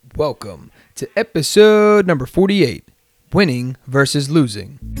Welcome to episode number 48, Winning versus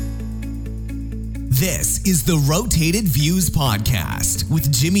Losing. This is the Rotated Views Podcast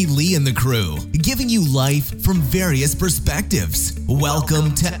with Jimmy Lee and the crew, giving you life from various perspectives.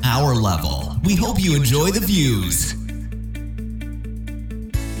 Welcome to our level. We hope you enjoy the views.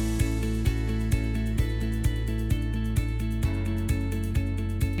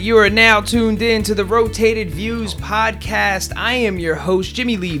 You are now tuned in to the Rotated Views Podcast. I am your host,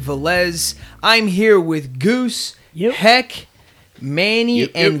 Jimmy Lee Velez. I'm here with Goose, Heck, Manny,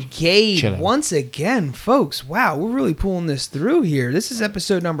 and Gabe. Once again, folks, wow, we're really pulling this through here. This is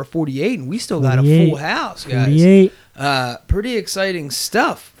episode number 48, and we still got a full house, guys. 48. Pretty exciting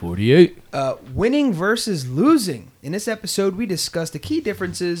stuff. 48. Winning versus losing. In this episode, we discuss the key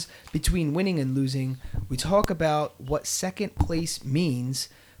differences between winning and losing. We talk about what second place means,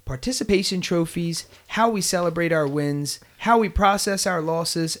 participation trophies, how we celebrate our wins, how we process our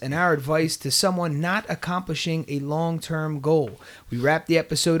losses, and our advice to someone not accomplishing a long-term goal. We wrap the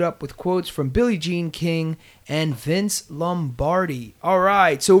episode up with quotes from Billie Jean King and Vince Lombardi. All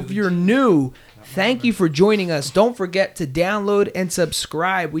right, so if you're new, thank you for joining us. Don't forget to download and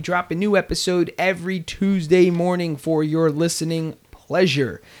subscribe. We drop a new episode every Tuesday morning for your listening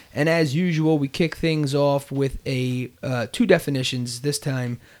pleasure. And as usual, we kick things off with two definitions, this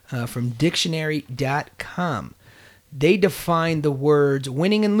time from dictionary.com. They define the words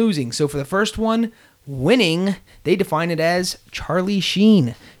winning and losing. So for the first one, winning, they define it as Charlie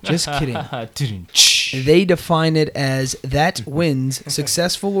Sheen. Just kidding. They define it as that wins,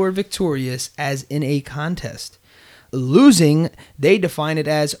 successful or victorious, as in a contest. Losing, they define it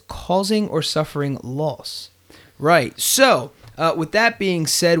as causing or suffering loss. Right, so with that being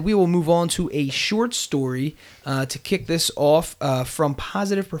said, we will move on to a short story to kick this off from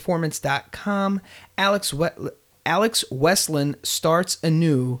positiveperformance.com. Alex Westland starts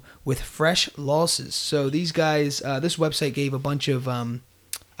anew with fresh losses. So these guys, this website gave a bunch of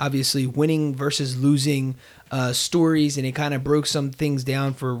obviously winning versus losing stories, and it kind of broke some things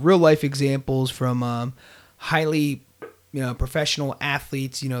down for real life examples from highly professional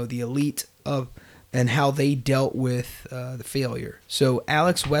athletes, the elite of, and how they dealt with the failure. So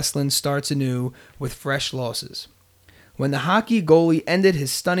Alex Westland starts anew with fresh losses. When the hockey goalie ended his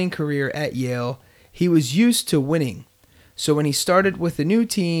stunning career at Yale, he was used to winning. So when he started with the new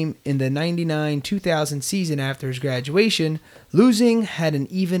team in the 99-2000 season after his graduation, losing had an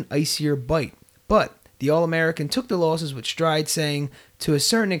even icier bite. But the All-American took the losses with stride, saying, to a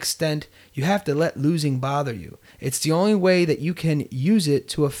certain extent, you have to let losing bother you. It's the only way that you can use it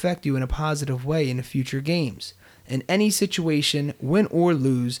to affect you in a positive way in the future games. In any situation, win or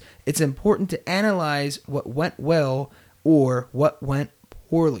lose, it's important to analyze what went well or what went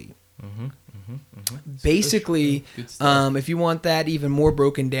poorly. Basically, if you want that even more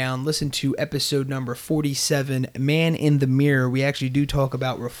broken down, listen to episode number 47, Man in the Mirror. We actually do talk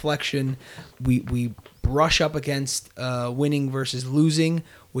about reflection. We brush up against winning versus losing,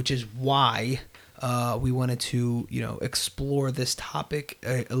 which is why we wanted to explore this topic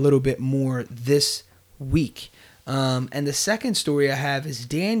a little bit more this week. And the second story I have is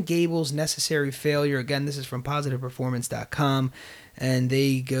Dan Gable's Necessary Failure. Again, this is from positiveperformance.com. And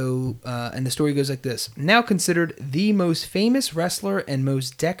they go, and the story goes like this. Now considered the most famous wrestler and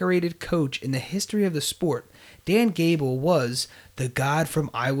most decorated coach in the history of the sport, Dan Gable was the God from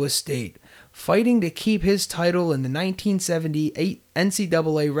Iowa State, fighting to keep his title in the 1978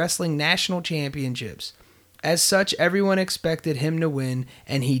 NCAA Wrestling National Championships. As such, everyone expected him to win,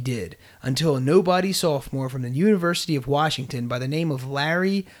 and he did, until a nobody sophomore from the University of Washington by the name of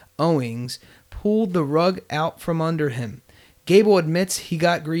Larry Owings pulled the rug out from under him. Gable admits he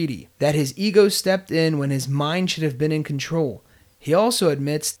got greedy, that his ego stepped in when his mind should have been in control. He also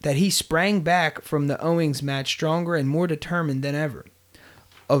admits that he sprang back from the Owings match stronger and more determined than ever.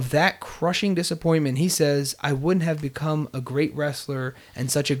 Of that crushing disappointment, he says, I wouldn't have become a great wrestler and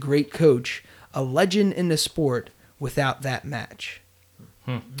such a great coach, a legend in the sport, without that match.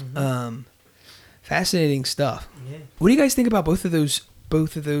 Fascinating stuff. Yeah. What do you guys think about both of those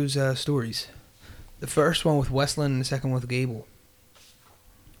stories? The first one with Westland and the second one with Gable.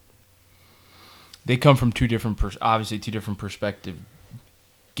 They come from two different perspectives.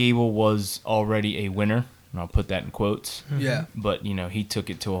 Gable was already a winner, and I'll put that in quotes. Yeah. But, he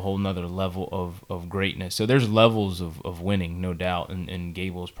took it to a whole nother level of greatness. So there's levels of winning, no doubt, and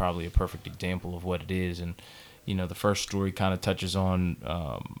Gable is probably a perfect example of what it is. And, the first story kind of touches on,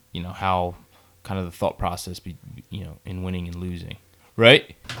 how kind of the thought process, in winning and losing.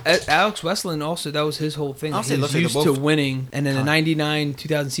 Right? Alex Westland also, that was his whole thing. He was used to winning, and in the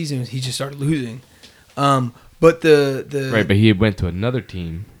 99-2000 season, he just started losing. But the right, but he went to another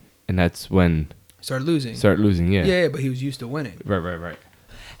team and that's when Started losing. start losing. Yeah. Yeah, but he was used to winning. Right.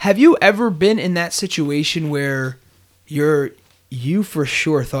 Have you ever been in that situation where you for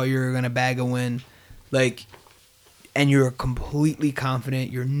sure thought you were gonna bag a win, like, and you're completely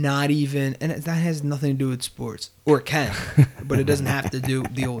confident, you're not even, and that has nothing to do with sports, or it can, but it doesn't have to do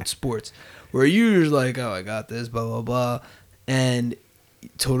the old sports, where you're just like, oh, I got this, blah blah blah, and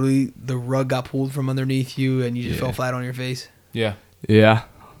totally the rug got pulled from underneath you, and you just fell flat on your face. Yeah. Yeah.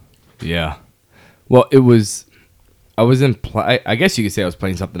 Well, it was. I was in. I guess you could say I was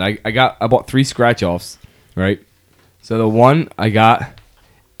playing something. I bought 3 scratch offs, right? So the one I got,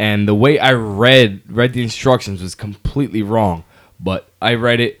 and the way I read the instructions was completely wrong. But I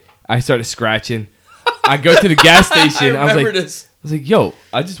read it. I started scratching. I go to the gas station. I was like, yo,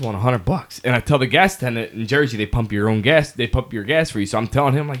 I just want $100. And I tell the gas attendant in Jersey, they pump your own gas. They pump your gas for you. So I'm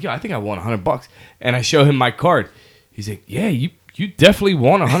telling him, like, yo, I think I won $100. And I show him my card. He's like, yeah, you definitely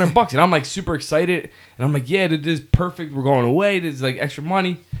won $100. And I'm like super excited. And I'm like, yeah, this is perfect. We're going away. This is like extra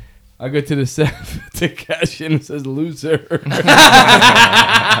money. I go to the set to cash in. It says loser.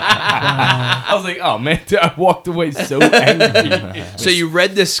 I was like, oh man, I walked away so angry. So you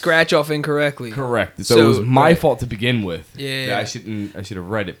read this scratch off incorrectly. Correct. So it was my fault to begin with. Yeah. That I should have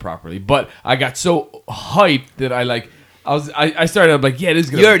read it properly. But I got so hyped that I started like, yeah, this is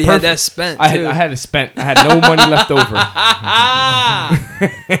gonna You already be had perfect. that spent. I too. had it spent. I had no money left over.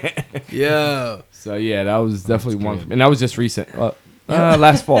 Yeah. So yeah, that was definitely one. And that was just recent.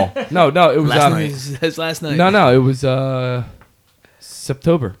 Last fall. No, it was Last night. That's last night. No, it was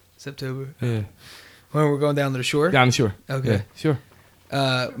September. Yeah, When we're going down to the shore. down the shore. Okay. Yeah, sure.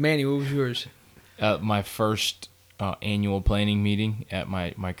 Manny, what was yours? My first annual planning meeting at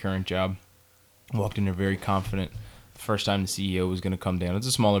my current job. Walked in there very confident. First time the CEO was going to come down. It's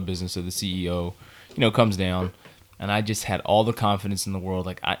a smaller business, so the CEO, comes down, and I just had all the confidence in the world.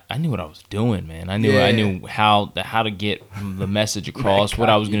 Like I knew what I was doing, man. I knew how to get the message across, what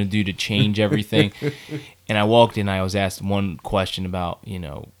I was going to do to change everything. And I walked in. I was asked one question about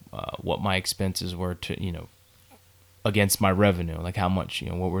what my expenses were to against my revenue, like how much,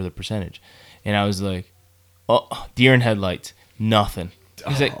 what were the percentage, and I was like, oh, deer in headlights, nothing.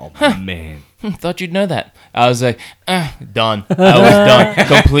 He's like, man. Thought you'd know that. I was like, done. I was done.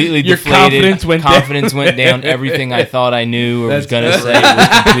 Completely Your deflated. confidence went down. Everything I thought I knew or was going to say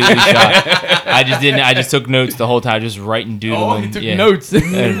was completely shot. I just didn't. I just took notes the whole time, just writing, doodling. Oh, he took notes. And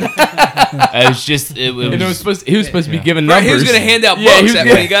it was just. It was. He was supposed to be giving numbers. He was going to hand out books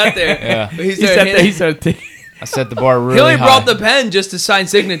when he got there. Yeah. But He started taking. I set the bar really He only high. brought the pen just to sign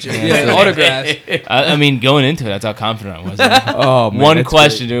signatures. Yeah, autographs. I mean, going into it, that's how confident I was. Oh, man, One that's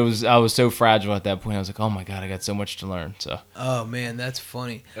question, I was so fragile at that point. I was like, oh my god, I got so much to learn. So. Oh man, that's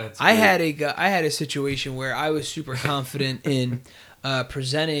funny. I had a situation where I was super confident in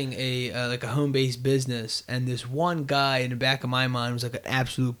presenting a home-based business, and this one guy in the back of my mind was like an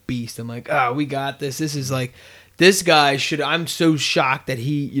absolute beast. I'm like, we got this. This is like, this guy should. I'm so shocked that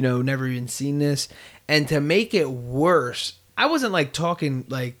he never even seen this. And to make it worse, I wasn't like talking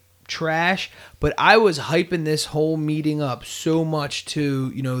like trash, but I was hyping this whole meeting up so much to,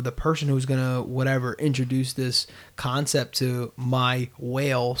 the person who's going to introduce this concept to my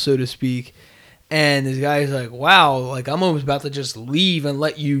whale, so to speak. And this guy's like, wow, like I'm almost about to just leave and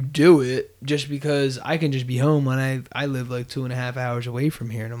let you do it just because I can just be home when I live like 2.5 hours away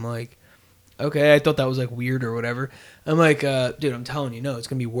from here. And I'm like, okay, I thought that was like weird or whatever. I'm like, dude, I'm telling you, no, it's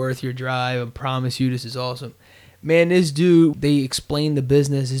going to be worth your drive. I promise you, this is awesome. Man, this dude, they explained the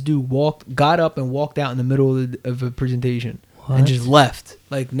business. This dude got up and walked out in the middle of a presentation and just left.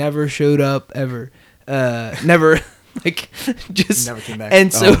 Like, never showed up ever. Never, like, just. Never came back.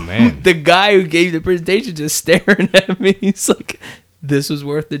 And so man. the guy who gave the presentation just staring at me, he's like, this was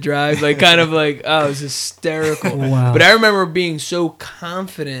worth the drive. Like, kind of like, oh, it was hysterical. Wow. But I remember being so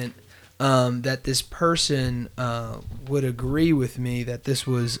confident that this person would agree with me that this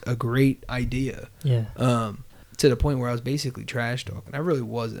was a great idea. Yeah. To the point where I was basically trash talking. I really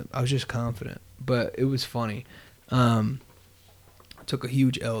wasn't. I was just confident. But it was funny. I took a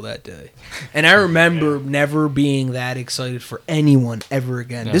huge L that day. And I remember never being that excited for anyone ever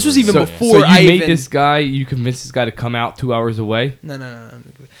again. This was even before So I you convinced this guy to come out 2 hours away? No.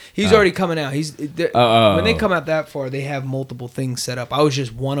 He's already coming out. When they come out that far, they have multiple things set up. I was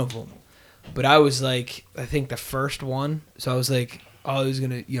just one of them. But I was like, I think the first one. So I was like, I was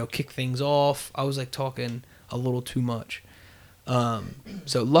going to, kick things off. I was like talking a little too much.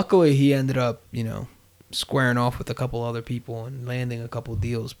 So luckily he ended up, squaring off with a couple other people and landing a couple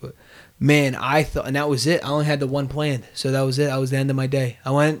deals. But man, I thought, and that was it. I only had the one planned. So that was it. That was the end of my day.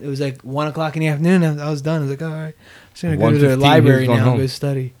 I went, it was like 1:00 in the afternoon. I was done. I was like, all right, I'm just going to go to the library now and go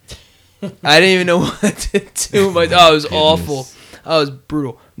study. I didn't even know what to do. It was awful. Oh, it was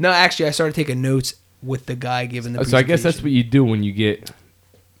brutal. No, actually, I started taking notes with the guy giving the So I guess presentation. that's what you do when you get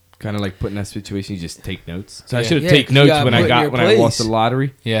kind of like put in that situation. You just take notes. So I Yeah. should Yeah, have taken 'cause you notes gotta when put I in got your when I lost place. the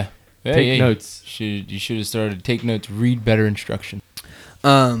lottery. Yeah. Take notes. You should have started take notes. Read better instruction.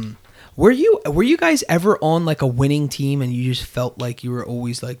 Were you guys ever on like a winning team and you just felt like you were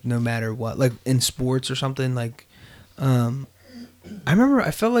always like no matter what, like in sports or something like? I remember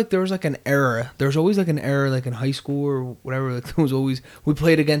I felt like there was like an era. There was always like an era, like in high school or whatever. Like there was always we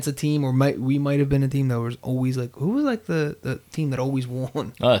played against a team, or we might have been a team that was always like who was like the team that always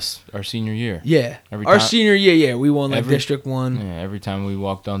won. Us, our senior year. Yeah, Every our time- senior year, yeah, we won like every- District 1. Yeah, every time we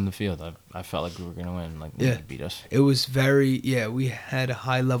walked on the field, I felt like we were gonna win. Like, Yeah. they beat us. It was we had a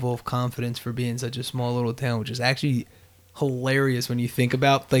high level of confidence for being such a small little town, which is actually hilarious when you think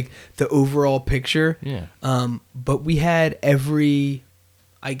about like the overall picture. Yeah. But we had every,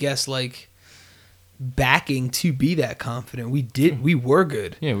 I guess, like backing to be that confident. We were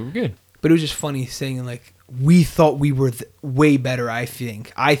good, Yeah, we were good. but it was just funny saying like we thought we were way better. I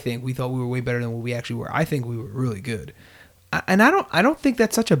think we thought we were way better than what we actually were. I think we were really good. And I don't think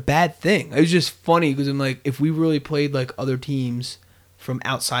that's such a bad thing. It was just funny because I'm like, if we really played like other teams from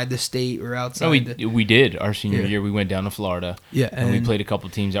outside the state or outside, No, we did. Our senior Yeah. year, we went down to Florida. Yeah, and we and- played a couple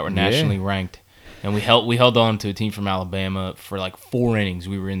teams that were nationally ranked, and we held on to a team from Alabama for like 4 innings.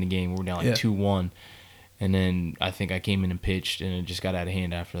 We were in the game. We were down like Yeah. 2-1, and then I think I came in and pitched, and it just got out of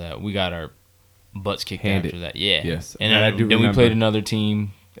hand after that. We got our butts kicked Handed. after that. Yeah. Yes, and and I then, do then we remember. played another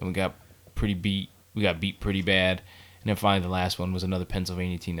team, and we got beat pretty bad. And then finally, the last one was another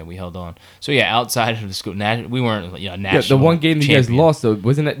Pennsylvania team that we held on. So yeah, outside of the school, we weren't national. Yeah, the one game that you guys champion. lost though,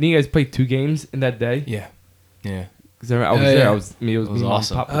 wasn't that? You guys played 2 games in that day. Yeah, yeah. Because I was Oh, there. yeah. It was It was me, Mom,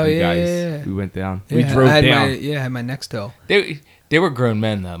 awesome. Pop with Oh, you yeah, guys. yeah, yeah. We went down. Yeah, We drove I had down. I had my Nextel. They were grown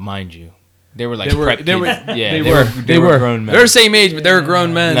men, though, mind you. They were like They were- prep they were- kids. Yeah, they were. grown men. They're the same age, but they were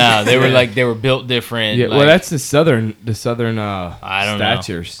grown men. No, they were built different. Yeah, like, well, that's the southern I don't know.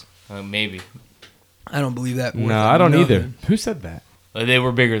 statures. Maybe I don't believe that. No, I don't either. Who said that? They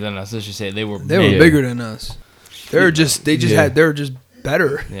were bigger than us. Let's just say they were. They were men. bigger than us. They were just Yeah.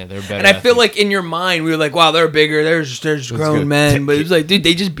 better. Yeah, they're better. And I feel athletes. like in your mind we were like, wow, they're bigger. They're just grown good. men. But it was like, dude,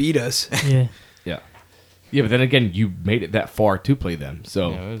 they just beat us. Yeah. Yeah. Yeah, but then again, you made it that far to play them, so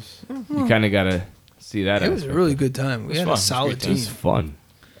Yeah, it was, you kind of gotta see that. It was a aspect. really good time. We It was had fun. a solid It It team. was fun.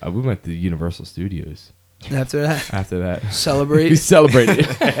 We went to Universal Studios After that, after that. we celebrate. celebrated.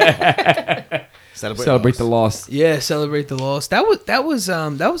 Celebrate the loss. Yeah, celebrate the loss. That was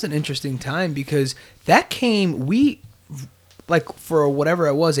an interesting time because that came like for whatever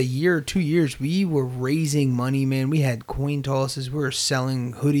it was, a year or 2 years, we were raising money, man. We had coin tosses, we were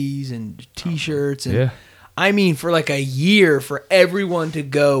selling hoodies and t-shirts and Yeah. I mean for like a year for everyone to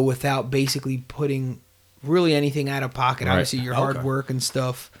go without basically putting really anything out of pocket. Right. Obviously your hard Okay. work and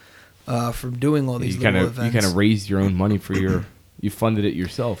stuff from doing all these You little kind of events. raised your own money for your. You funded it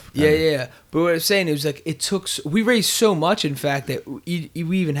yourself. Yeah, kinda. yeah. But what I'm saying is like it took. We raised so much, in fact, that we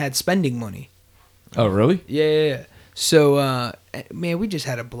even had spending money. Oh, really? Yeah, yeah. Yeah. So, man, we just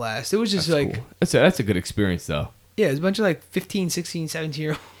had a blast. It was just That's like, cool. That's a good experience though. yeah, it was a bunch of like 15, 16, 17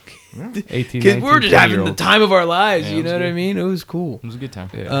 year old 18, kids. We were just 19, having the 20-year-olds. time of our lives. Yeah, You it was know what I good. mean? It was cool. it was a good time.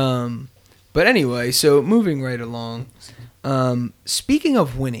 Yeah. But anyway, so moving right along. Speaking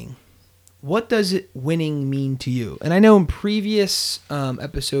of winning, what does winning mean to you? And I know in previous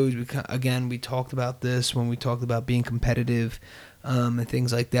episodes, we talked about this when we talked about being competitive and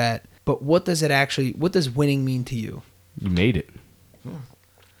things like that. But what does winning mean to you? You made it,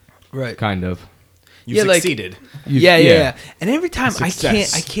 Right. kind of. You Yeah, like- succeeded. Yeah. And every time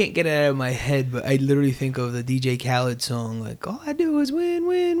Success. I can't get it out of my head, but I literally think of the DJ Khaled song, like all I do is win,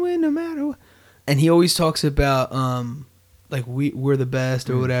 win, win, no matter what. And he always talks about like we're the best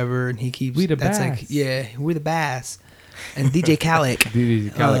or whatever, and he keeps We the that's like bass. yeah, we're the bass. And DJ Khaled,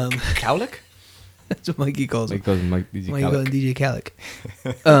 DJ Khaled. Cowlick? that's what Mikey calls him. Like those like DJ Mikey calls him Khaled. DJ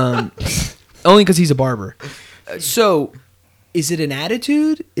Khaled. Only because he's a barber. So, is it an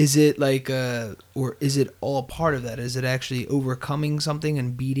attitude? Is it like or is it all part of that? Is it actually overcoming something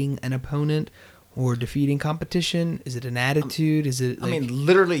and beating an opponent, or defeating competition? Is it an attitude? Is it? I Like, mean,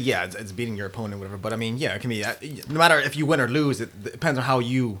 literally, yeah, it's beating your opponent, whatever. But I mean, yeah, it can be. No matter if you win or lose, it depends on how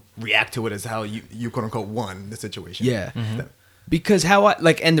you react to it. As how you quote unquote won the situation. yeah. Because how I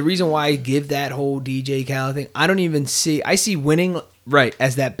like, and the reason why I give that whole DJ Khaled thing, I don't even see. I see winning right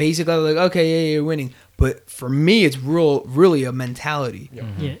as that basic level, like okay, yeah, you're winning. But for me, it's really a mentality.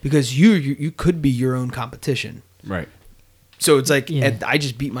 Yeah. Because you could be your own competition. Right. So it's like Yeah. I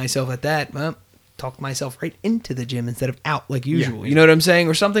just beat myself at that. Well, talk myself right into the gym instead of out like usual. You know what I'm saying?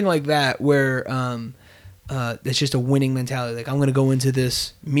 Or something like that where it's just a winning mentality. Like, I'm going to go into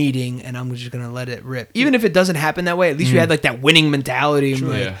this meeting and I'm just going to let it rip. Even if it doesn't happen that way, at least you had like that winning mentality. And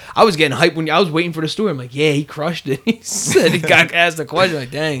like, yeah. I was getting hyped when I was waiting for the story. I'm like, yeah, he crushed it. He said he got asked the question.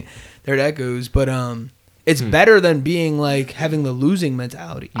 Like, dang, there that goes. But it's better than being like having the losing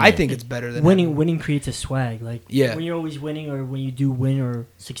mentality. I think it's better than winning. having- Winning creates a swag. Like Yeah. when you're always winning, or when you do win or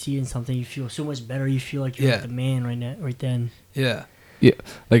succeed in something, you feel so much better. You feel like you're Yeah. like the man right then. Yeah. Yeah,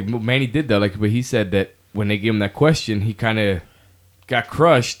 like Manny did that. Like, but he said that when they gave him that question, he kind of got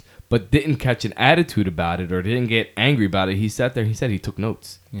crushed, but didn't catch an attitude about it or didn't get angry about it. He sat there. He said he took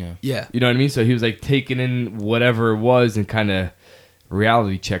notes. Yeah. Yeah. You know what I mean? So he was like taking in whatever it was and kind of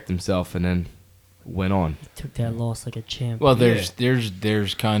reality checked himself and then went on. Took that loss like a champ. Well, there's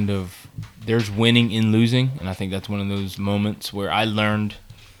winning in losing, and I think that's one of those moments where I learned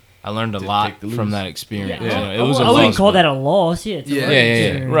a lot take the from lose. that experience. Yeah. You know, it was a I wouldn't loss, call but- that a loss. Yeah. It's a Yeah. learning Yeah,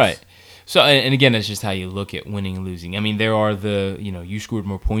 experience. right. So, and again, it's just how you look at winning and losing. I mean, there are you scored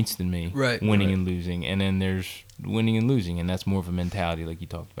more points than me, Right. winning and losing, and then there's winning and losing, and that's more of a mentality, like you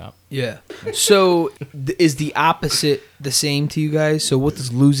talked about. Yeah. So is the opposite the same to you guys? So what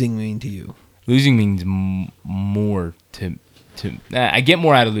does losing mean to you? Losing means more to. I get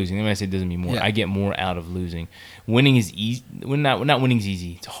more out of losing. Let me say it doesn't mean more. Yeah. I get more out of losing. Winning is easy. Not winning's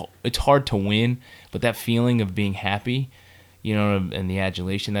easy. It's hard to win, but that feeling of being happy, you know, and the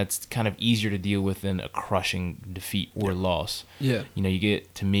adulation, that's kind of easier to deal with than a crushing defeat or loss. Yeah. You know, you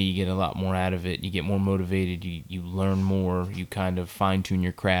get a lot more out of it. You get more motivated. You learn more. You kind of fine tune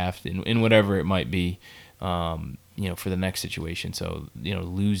your craft in whatever it might be, you know, for the next situation. So, you know,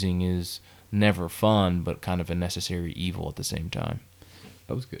 losing is never fun, but kind of a necessary evil at the same time.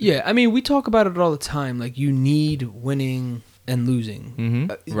 That was good. Yeah, I mean, we talk about it all the time. Like, you need winning and losing.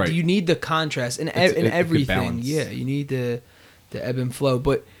 Mm-hmm. Right. You need the contrast in It's a good everything. balance. Yeah, you need the ebb and flow.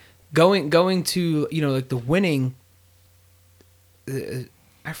 But going to, you know, like the winning,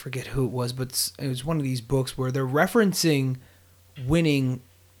 I forget who it was, but it was one of these books where they're referencing winning,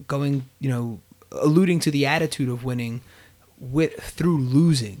 going, you know, alluding to the attitude of winning through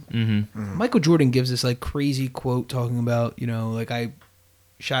losing. Mm-hmm. Michael Jordan gives this like crazy quote talking about, you know, like I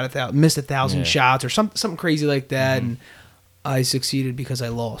missed 1,000 Yeah. shots or something crazy like that, and I succeeded because I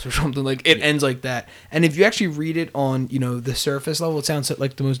lost or something. Like, it ends like that. And if you actually read it on, you know, the surface level, it sounds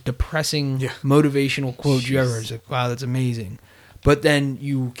like the most depressing motivational quote you ever heard. It's like, wow, that's amazing. But then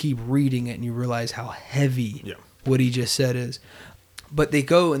you keep reading it and you realize how heavy what he just said is. But they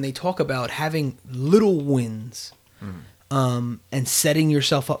go and they talk about having little wins. And setting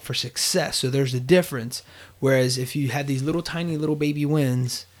yourself up for success. So there's a difference. Whereas if you had these little tiny little baby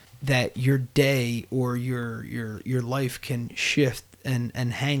wins, that your day or your life can shift and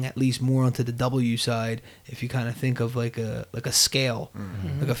hang at least more onto the W side. If you kind of think of like a scale,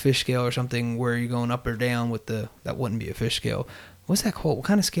 like a fish scale or something, where you're going up or down with that wouldn't be a fish scale. What's that called? What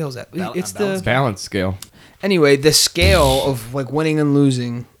kind of scale is that? It's the Balance scale. anyway, the scale of like winning and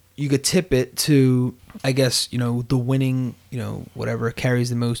losing, you could tip it to, I guess, you know, the winning, you know, whatever carries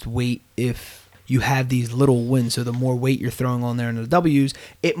the most weight if you have these little wins. So the more weight you're throwing on there in the W's,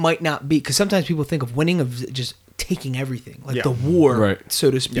 it might not be, because sometimes people think of winning of just taking everything, like the war, Right. so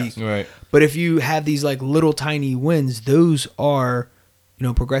to speak. Right. But if you have these like little tiny wins, those are, you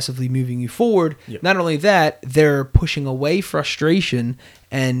know, progressively moving you forward. Not only that, they're pushing away frustration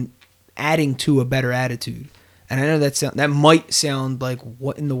and adding to a better attitude. And I know that might sound like,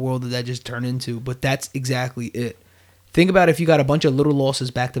 what in the world did that just turn into? But that's exactly it. Think about if you got a bunch of little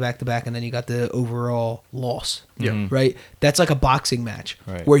losses back to back to back, and then you got the overall loss. Yeah. Right? That's like a boxing match,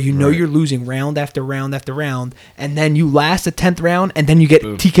 Right. where you know you're losing round after round after round, and then you last the 10th round, and then you get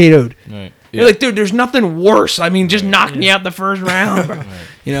TKO'd. Right. You're like, dude, there's nothing worse. I mean, just knock me out the first round, bro.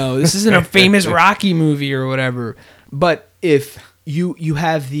 You know, this isn't a famous Rocky movie or whatever. But if you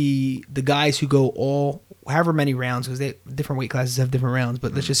have the guys who go all however many rounds, because different weight classes have different rounds,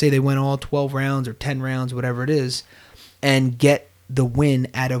 but let's just say they went all 12 rounds or 10 rounds, whatever it is, and get the win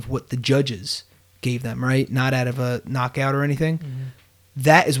out of what the judges gave them, right? Not out of a knockout or anything.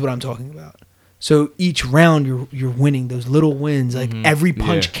 That is what I'm talking about. So each round you're winning those little wins, like every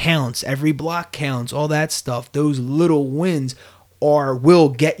punch counts, every block counts, all that stuff. Those little wins will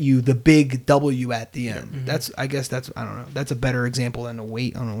get you the big W at the end. I guess that's I don't know. That's a better example than the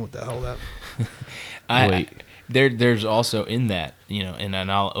weight. I don't know what the hell that. There's also in that, you know, and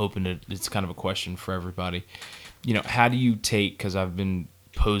I'll open it. It's kind of a question for everybody. You know, how do you take? Because I've been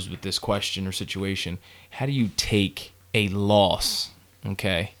posed with this question or situation. How do you take a loss?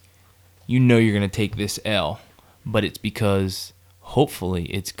 Okay. You know you're going to take this L, but it's because hopefully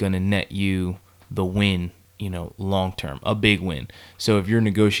it's going to net you the win, long term, a big win. So if you're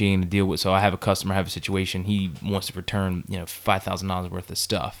negotiating a deal with, so I have a customer, I have a situation, he wants to return, $5,000 worth of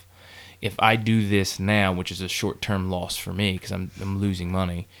stuff. If I do this now, which is a short-term loss for me because I'm losing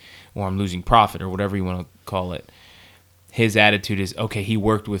money or I'm losing profit or whatever you want to call it, his attitude is, okay, he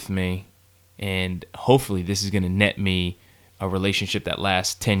worked with me, and hopefully this is going to net me a relationship that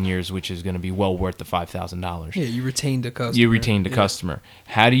lasts 10 years, which is going to be well worth the $5,000. Yeah, you retained a customer. You retained a customer.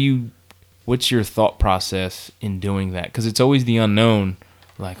 What's your thought process in doing that? Because it's always the unknown.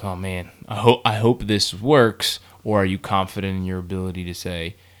 Like, oh man, I hope this works. Or are you confident in your ability to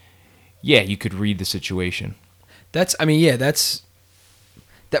say, yeah, you could read the situation? That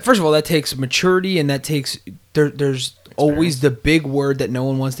first of all, that takes maturity, and that takes there's always the big word that no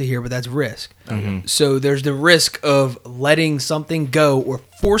one wants to hear, but that's risk. Mm-hmm. So there's the risk of letting something go or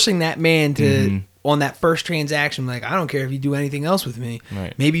forcing that man to on that first transaction, like, I don't care if you do anything else with me.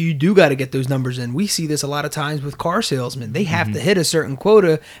 Right. Maybe you do got to get those numbers in. We see this a lot of times with car salesmen. They have to hit a certain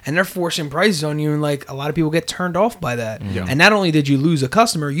quota, and they're forcing prices on you, and like a lot of people get turned off by that. Yeah. And not only did you lose a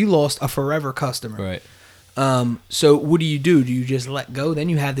customer, you lost a forever customer. Right. So what do? Do you just let go? Then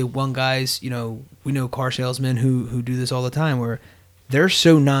you have the one guys, we know car salesmen who do this all the time, where they're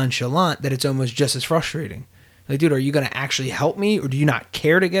so nonchalant that it's almost just as frustrating. Like, dude, are you going to actually help me, or do you not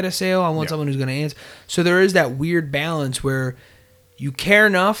care to get a sale? I want someone who's going to answer. So there is that weird balance where you care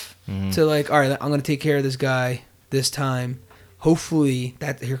enough to like, all right, I'm going to take care of this guy this time. Hopefully,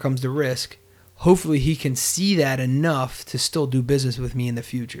 here comes the risk. Hopefully he can see that enough to still do business with me in the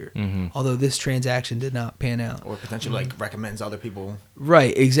future. Although this transaction did not pan out. Or potentially like recommends other people.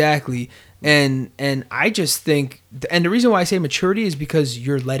 Right, exactly. And I just think, and the reason why I say maturity is because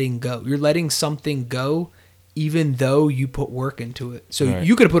you're letting go. You're letting something go even though you put work into it. So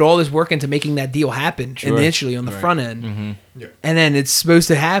you could have put all this work into making that deal happen initially on the front end. Yeah. And then it's supposed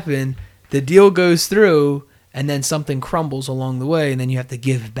to happen, the deal goes through, and then something crumbles along the way, and then you have to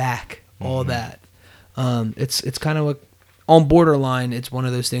give back all that. It's kind of on borderline. It's one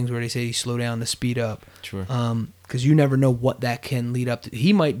of those things where they say you slow down to speed up. Sure. Because you never know what that can lead up to.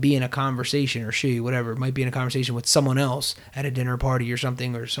 He might be in a conversation, or she, whatever, might be in a conversation with someone else at a dinner party or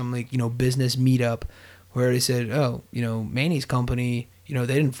something, or some business meetup, where they said, oh, Manny's company, they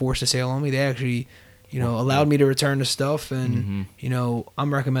didn't force a sale on me. They actually, allowed me to return the stuff, and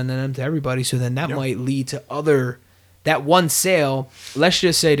I'm recommending them to everybody. So then that might lead to that one sale. Let's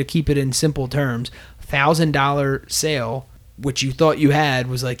just say, to keep it in simple terms, $1,000 sale, which you thought you had,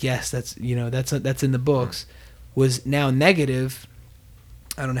 was like, yes, that's in the books, was now negative.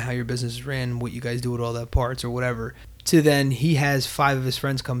 I don't know how your business is ran, what you guys do with all that parts or whatever. To then he has 5 of his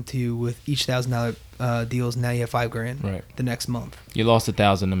friends come to you with each $1,000 deals. And now you have $5,000 the next month. You lost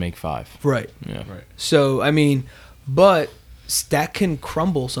 1,000 to make 5. Right. Yeah. Right. So but that can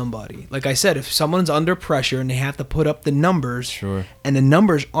crumble somebody. Like I said, if someone's under pressure and they have to put up the numbers, Sure. and the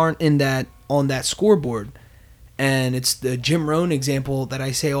numbers aren't on that scoreboard, and it's the Jim Rohn example that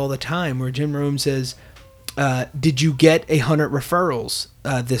I say all the time, where Jim Rohn says, "Did you get 100 referrals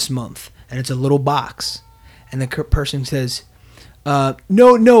this month?" And it's a little box, and the person says,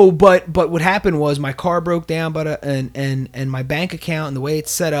 "No, but what happened was my car broke down, but and my bank account and the way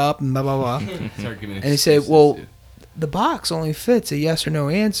it's set up and blah blah blah." And he said, "Well, the box only fits a yes or no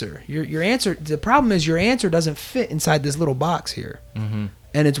answer. Your answer. The problem is your answer doesn't fit inside this little box here,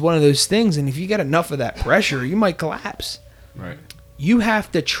 and it's one of those things. And if you get enough of that pressure, you might collapse. Right. You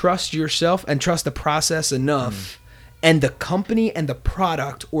have to trust yourself and trust the process enough, and the company and the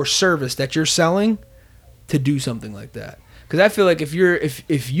product or service that you're selling, to do something like that. Because I feel like if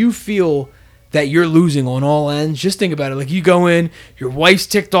you feel that you're losing on all ends, just think about it. Like, you go in, your wife's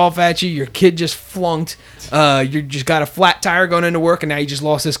ticked off at you, your kid just flunked, you just got a flat tire going into work, and now you just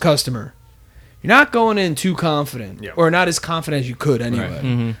lost this customer. You're not going in too confident, or not as confident as you could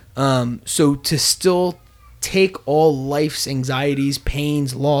anyway. Right. So to still take all life's anxieties,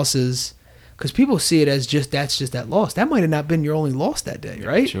 pains, losses, because people see it as that's just that loss. That might have not been your only loss that day,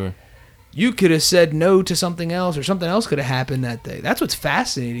 right? Sure. You could have said no to something else, or something else could have happened that day. That's what's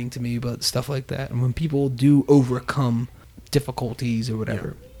fascinating to me about stuff like that. And when people do overcome difficulties or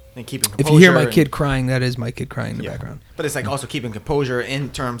whatever. And keeping If composure. you hear my kid crying, that is my kid crying in the background. But it's like also keeping composure in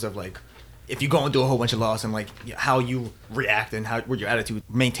terms of like, if you go and do a whole bunch of loss, and like how you react and what your attitude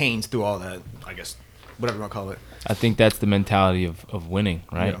maintains through all that, I guess, whatever you want to call it. I think that's the mentality of winning,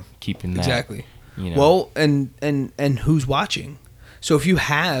 right? Yeah. Keeping that. Exactly. Well, and who's watching? So if you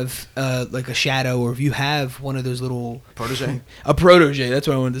have like a shadow, or if you have one of those little Protege. a protege, that's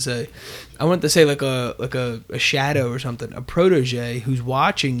what I wanted to say. I wanted to say like a shadow or something, a protege who's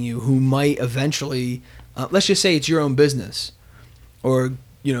watching you, who might eventually, let's just say it's your own business, or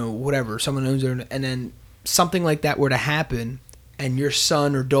whatever, someone owns it, and then something like that were to happen, and your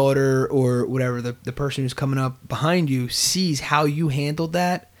son or daughter or whatever, the person who's coming up behind you sees how you handled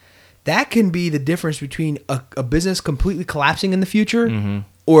that, that can be the difference between a business completely collapsing in the future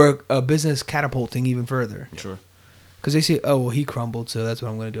or a business catapulting even further. Sure. Because they say, oh, well, he crumbled, so that's what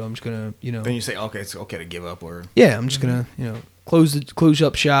I'm going to do. I'm just going to, Then you say, okay, it's okay to give up, or yeah, I'm just going to, close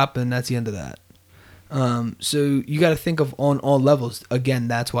up shop, and that's the end of that. So you got to think of on all levels. Again,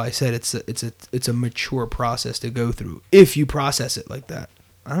 that's why I said it's a mature process to go through if you process it like that.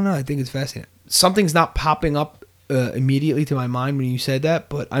 I don't know. I think it's fascinating. Something's not popping up immediately to my mind when you said that,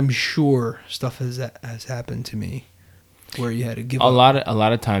 but I'm sure stuff has happened to me where you had to give a up.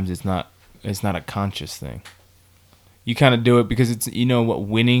 lot of times it's not a conscious thing. You kind of do it because it's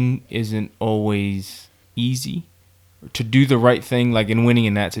winning isn't always easy. To do the right thing, like in winning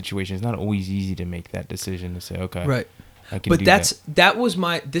in that situation, it's not always easy to make that decision to say, okay, Right. I can But do that was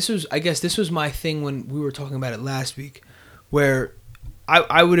my thing when we were talking about it last week, where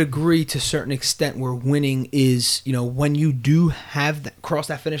I would agree to a certain extent where winning is, when you do have that, cross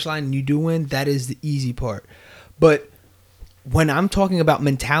that finish line and you do win, that is the easy part. But when I'm talking about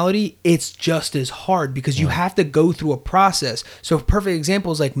mentality, it's just as hard because you have to go through a process. So a perfect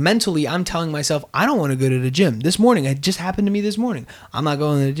example is like mentally, I'm telling myself, I don't want to go to the gym. This morning, it just happened to me this morning. I'm not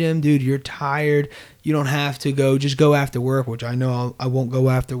going to the gym, dude. You're tired. You don't have to go. Just go after work, which I know I won't go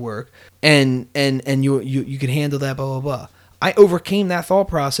after work. And you can handle that, blah, blah, blah. I overcame that thought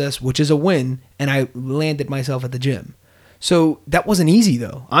process, which is a win, and I landed myself at the gym. So that wasn't easy,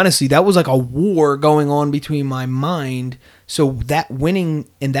 though. Honestly, that was like a war going on between my mind. So that winning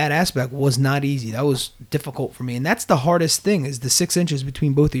in that aspect was not easy. That was difficult for me. And that's the hardest thing, is the 6 inches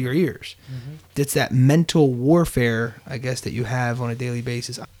between both of your ears. It's that mental warfare, I guess, that you have on a daily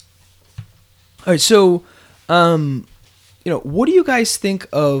basis. All right, so, what do you guys think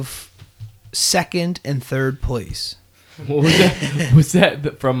of second and third place? What was that? Was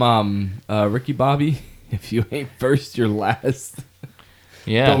that from Ricky Bobby? If you ain't first, you're last.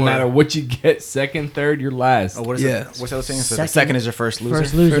 Yeah. Don't matter what you get, second, third, you're last. what is it? What's the other thing? So the Second- second is your first loser.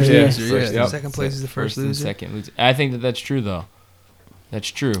 First loser, First yeah. loser, yeah. First, yep. Second place is the first and loser. second loser. I think that's true, though. That's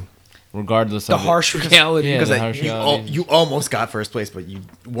true. Regardless The of harsh reality. Yeah, Because the like, harsh you reality. almost got first place, but you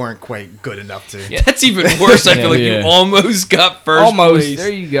weren't quite good enough to. Yeah. That's even worse. I feel like Yeah. you almost got first Almost. place.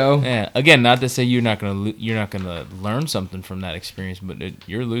 There you go. Yeah. Again, not to say you're not gonna learn something from that experience, but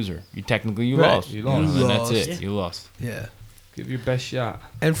you're a loser. You technically Right. lost. You lost. And that's Lost. it. Yeah. You lost. Yeah. Give your best shot.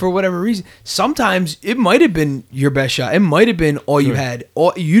 And for whatever reason, sometimes it might have been your best shot. It might have been all you Sure. had.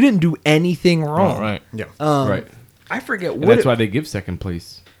 You didn't do anything wrong. All right. Yeah. Right. I forget And what. that's why they give second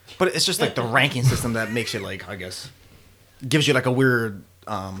place. But it's just like the ranking system that makes it like, I guess, gives you like a weird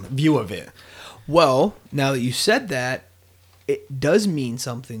view of it. Well, now that you said that, it does mean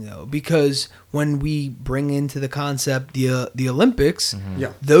something though, because when we bring into the concept the Olympics, Yeah.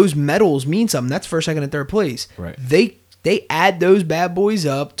 those medals mean something. That's first, second, and third place. Right. They add those bad boys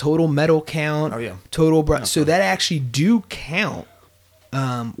up, total medal count. Oh, yeah. So that actually do count.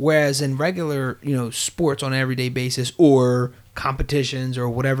 Whereas in regular, sports on an everyday basis or competitions or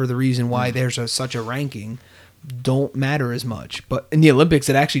whatever the reason why there's such a ranking, don't matter as much. But in the Olympics,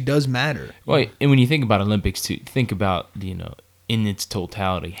 it actually does matter. Well, and when you think about Olympics too, think about in its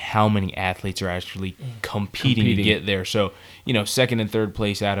totality, how many athletes are actually competing to get there. So second and third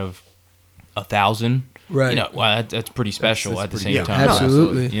place out of 1,000. Right. Wow, that's pretty special that's at the pretty- same yeah. time.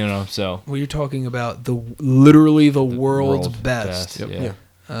 Absolutely. So Well, you're talking about literally the world's best. Yep.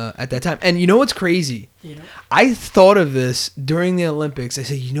 Yeah. At that time. And you know what's crazy? I thought of this during the Olympics. I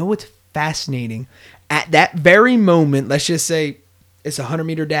said, what's fascinating? At that very moment, let's just say it's a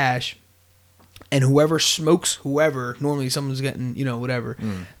 100-meter dash, and whoever smokes whoever, normally someone's getting, whatever,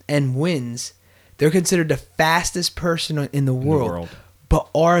 and wins, they're considered the fastest person in the world. But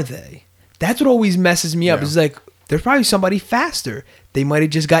are they? That's what always messes me up. Yeah. It's like, there's probably somebody faster. They might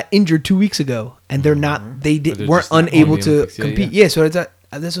have just got injured 2 weeks ago, and they're not. They they're weren't just not on unable the to Olympics yet, compete. yeah. Yeah, so that's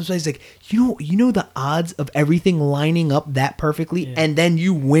what I'm saying. It's like, you know the odds of everything lining up that perfectly, and then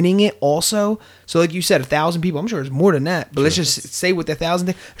you winning it also. So like you said, 1,000 people. I'm sure it's more than that, but let's just say with 1,000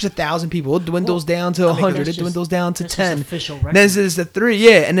 thing, there's 1,000 people. It dwindles down to 100. that's It just- dwindles down to that's just 10. official Then record. it's the 3.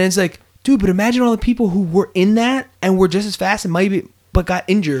 Yeah, and then it's like, dude, but imagine all the people who were in that and were just as fast and maybe but got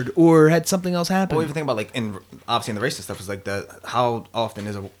injured or had something else happen. Well, even think about like obviously in the racing stuff is like how often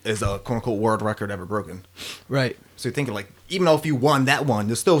is a quote unquote world record ever broken? Right. So you're thinking like even though if you won that one,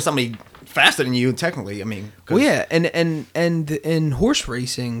 there's still somebody faster than you technically. I mean, 'cause- Well, yeah, and in horse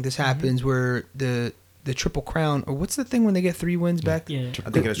racing, this happens where the the Triple Crown, or what's the thing when they get 3 wins back? Yeah. I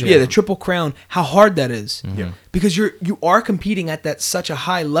think it is. Yeah, the Triple Crown. How hard that is. Yeah. Because you are competing at that such a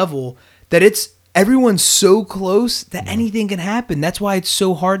high level that everyone's so close that anything can happen. That's why it's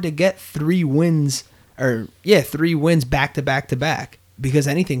so hard to get 3 wins, 3 wins back to back to back, because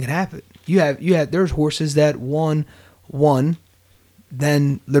anything can happen. There's horses that won,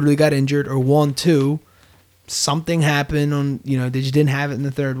 then literally got injured, or won 2. Something happened on, they just didn't have it in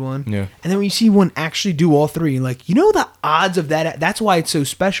the third one. Yeah. And then when you see one actually do all 3, like, the odds of that, that's why it's so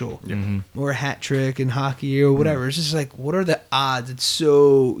special. Or a hat trick in hockey or whatever. It's just like, what are the odds? It's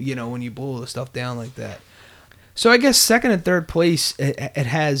so, when you boil the stuff down like that. So I guess second and third place, it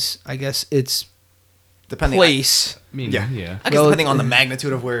has, I guess, its Depending place. I mean, Yeah. yeah. I guess Well, depending on the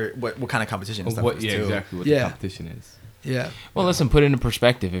magnitude of what kind of competition and stuff it is, too. Exactly what Yeah. the competition is. Yeah. Well, listen, put it into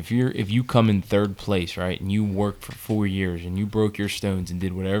perspective. If you come in third place, right, and you worked for 4 years and you broke your stones and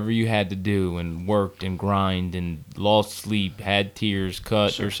did whatever you had to do and worked and grind and lost sleep, had tears,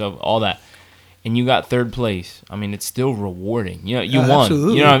 cut yourself, all that, and you got third place, I mean, it's still rewarding. You won.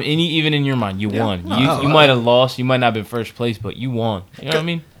 Absolutely. You know what I mean? Even in your mind, you won. You might have lost. You might not have been first place, but you won. You know what I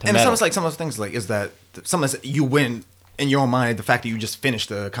mean? And it's almost like some of those things like is that sometimes you win in your own mind, the fact that you just finished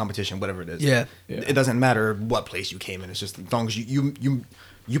the competition, whatever it is. Yeah. It doesn't matter what place you came in. It's just as long as you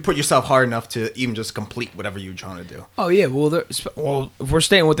put yourself hard enough to even just complete whatever you're trying to do. Oh, yeah. Well, if we're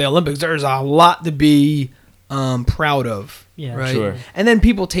staying with the Olympics, there's a lot to be proud of. Yeah. Right? Sure. And then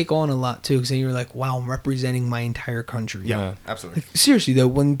people take on a lot, too, because then you're like, wow, I'm representing my entire country. Yeah, absolutely. Seriously, though,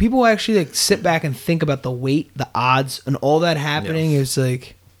 when people actually sit back and think about the weight, the odds, and all that happening, it's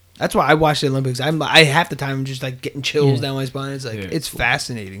like... That's why I watch the Olympics. I half the time I'm just like getting chills down my spine. It's like it's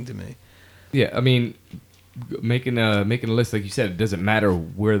fascinating to me. Yeah, I mean, making a list, like you said, it doesn't matter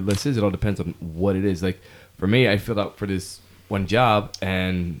where the list is. It all depends on what it is. Like for me, I filled out for this one job,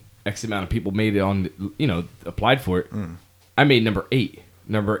 and X amount of people made it on. Applied for it. I made number 8.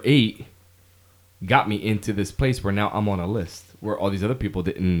 Number 8 got me into this place where now I'm on a list where all these other people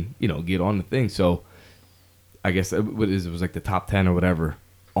didn't, get on the thing. So I guess it was like the top 10 or whatever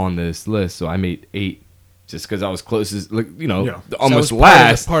on this list. So I made 8 just because I was closest, almost so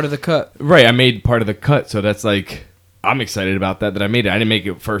last. Part of the cut. Right, I made part of the cut, so that's like I'm excited about that I made it. I didn't make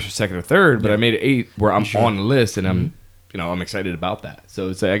it first or second or third, but I made it 8 where I'm on the list, and I'm excited about that. So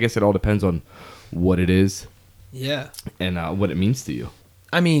it's I guess it all depends on what it is, Yeah. and what it means to you.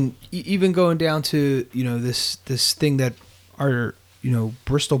 I mean, even going down to this thing that our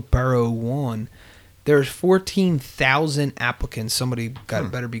Bristol Borough won. There's 14,000 applicants. Somebody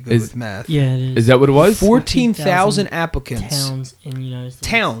better be good with math. Yeah, it is. Is that what it was? 14,000 applicants. Towns in the United States.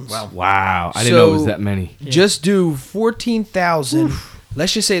 Towns. Wow, I didn't know it was that many. Yeah. Just do 14,000.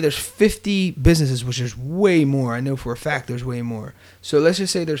 Let's just say there's 50 businesses, which is way more. I know for a fact there's way more. So let's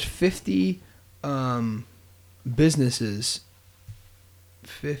just say there's 50 businesses.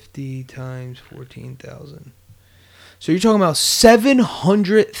 50 times 14,000. So you're talking about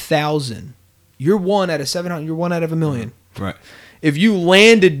 700,000. You're one out of 700. You're one out of a million. Right. If you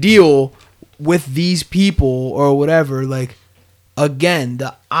land a deal with these people or whatever, like, again,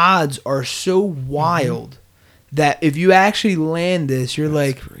 the odds are so wild that if you actually land this, you're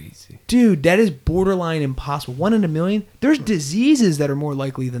like, Crazy. dude, that is borderline impossible. 1 in a million? There's diseases that are more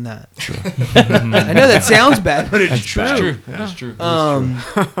likely than that. I know that sounds bad, but it's true. That's true.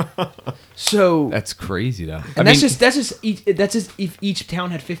 So That's crazy, though. and that's just if each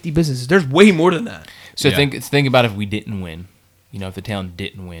town had 50 businesses. There's way more than that. So Yeah. think about if we didn't win. If the town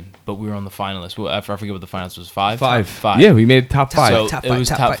didn't win, but we were on the finalists. Well, I forget what the finalists was. Five. Yeah, we made top 5. So Top it five, was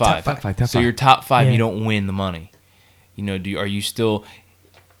top top five, five. top five, top So five. you're top 5. Yeah. You don't win the money. Are you still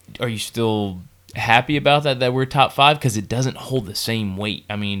happy about that? That we're top 5 because it doesn't hold the same weight.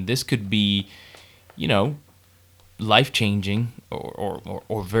 I mean, this could be, life changing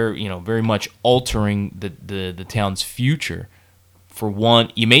or very very much altering the town's future. For one,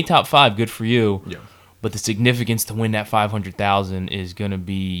 you made top 5. Good for you. Yeah. But the significance to win that 500,000 is going to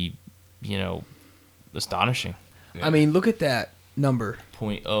be, astonishing. I mean, look at that number.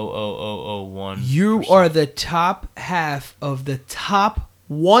 0.00001. You are the top half of the top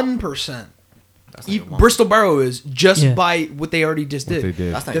 1%. That's not good. Bristol Borough is just Yeah. by what they already just did. They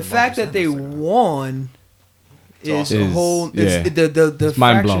did. That's not The even fact 1%, that they that's like won is a awesome. whole. Yeah. The It's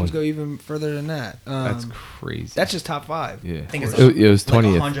mind-blowing. fractions go even further than that. That's crazy. That's just top 5. yeah. I think it's It was like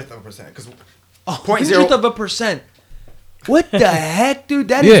 20th. 100th of a percent. Because A 0.0 hundredth of a percent. What the heck, dude?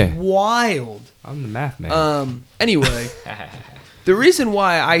 That is Yeah. wild. I'm the math man. Anyway, the reason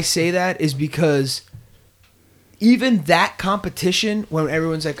why I say that is because even that competition, when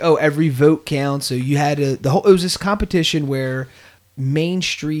everyone's like, "Oh, every vote counts," so you had it was this competition where Main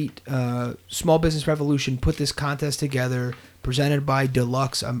Street Small Business Revolution put this contest together, presented by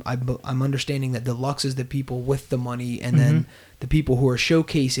Deluxe. I'm understanding that Deluxe is the people with the money, and then the people who are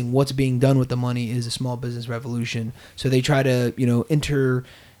showcasing what's being done with the money is the Small Business Revolution. So they try to,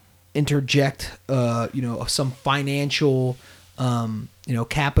 interject, some financial,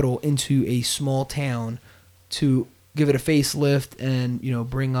 capital into a small town to give it a facelift and,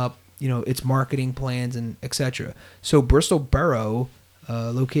 bring up, its marketing plans and etc. So Bristol Borough,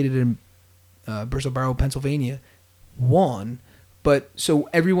 located in Bristol Borough, Pennsylvania, won. But so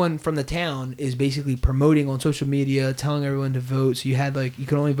everyone from the town is basically promoting on social media, telling everyone to vote. So you had you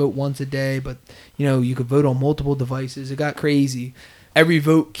could only vote once a day, but you could vote on multiple devices. It got crazy. Every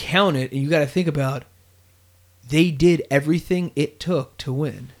vote counted, and you got to think about they did everything it took to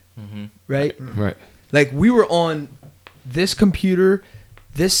win, right? Right. Like we were on this computer,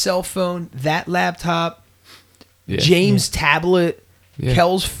 this cell phone, that laptop, James' tablet,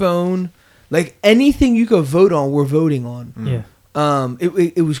 Kel's phone, like anything you could vote on, we're voting on. Yeah.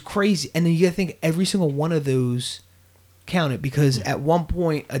 It was crazy, and then you got to think every single one of those counted because at one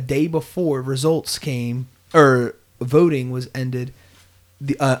point, a day before results came or voting was ended,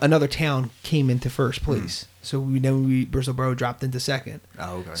 another town came into first place. So Bristol Borough dropped into second.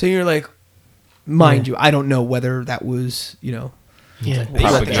 Oh, okay. So you're like, mind you, I don't know whether that was Yeah.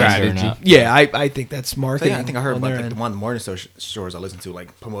 Propaganda. Yeah, I think that's marketing. I think I heard on about their end. the one of the morning stores I listen to,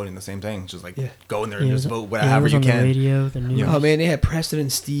 promoting the same thing, just go in there Yeah, and it just was- vote it however was you on can. The radio, the news. Oh man, they had Preston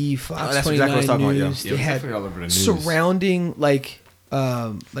and Steve, Fox that's 29 exactly what I was talking about, yeah. News. Yeah, They it was had definitely all over the news. surrounding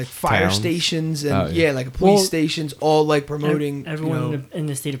fire Towns. stations and Oh, yeah. police Well, stations, all promoting. Everyone in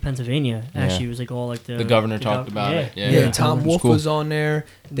the state of Pennsylvania actually was all The governor talked about it. Yeah, Tom It was Wolf cool. was on there.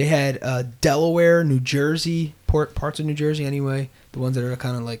 They had Delaware, New Jersey, parts of New Jersey anyway, the ones that are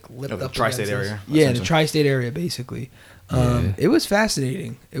kind of lipped the up. tri-state against us. area, Yeah, the essentially. tri-state area, basically. Yeah. It was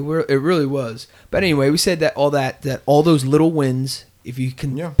fascinating. It really was. But anyway, we said that all those little wins, if you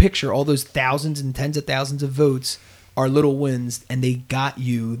can picture all those thousands and tens of thousands of votes, are little wins, and they got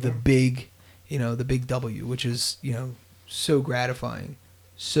you the big, the big W, which is so gratifying.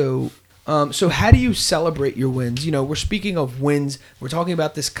 So how do you celebrate your wins? We're speaking of wins. We're talking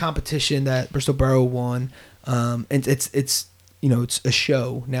about this competition that Bristol Borough won, and it's a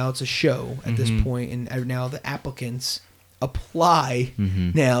show. Now it's a show at this point, and now the applicants apply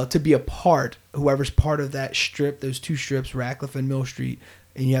now to be a part. Whoever's part of that strip, those two strips, Ratcliffe and Mill Street,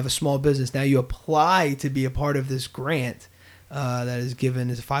 and you have a small business. Now you apply to be a part of this grant that is given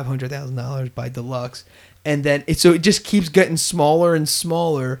as $500,000 by Deluxe, and then it just keeps getting smaller and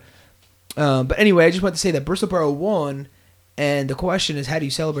smaller. But anyway, I just want to say that Bristol Borough won, and the question is, how do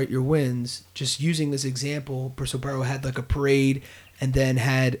you celebrate your wins? Just using this example, Bristol Borough had a parade, and then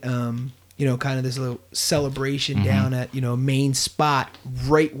had kind of this little celebration down at main spot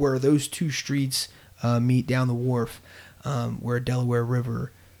right where those two streets meet down the wharf, where Delaware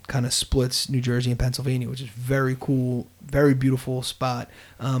River kind of splits New Jersey and Pennsylvania, which is very cool, very beautiful spot.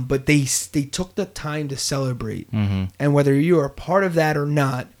 But they took the time to celebrate, and whether you are a part of that or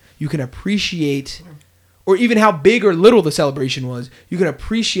not, you can appreciate, or even how big or little the celebration was, you can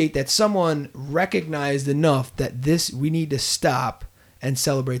appreciate that someone recognized enough that we need to stop and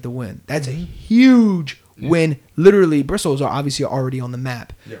celebrate the win. That's a huge win. Literally, Bristol is obviously already on the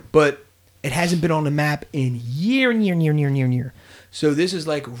map, but it hasn't been on the map in year. So this is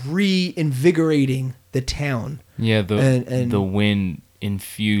reinvigorating the town. Yeah, and the win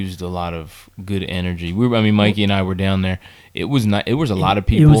infused a lot of good energy. Mikey and I were down there. It was not. It was a lot of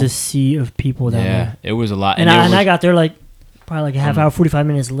people. It was a sea of people down there. It was a lot. And I got there probably a half hour, 45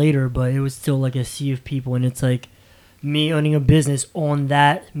 minutes later, but it was still a sea of people. And it's me owning a business on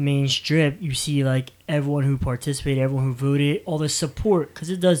that main strip. You see everyone who participated, everyone who voted, all the support, because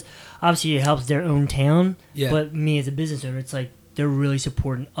it does. Obviously, it helps their own town. Yeah. But me as a business owner, it's they're really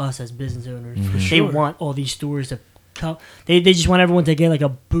supporting us as business owners. For They sure. want all these stores to come. They just want everyone to get a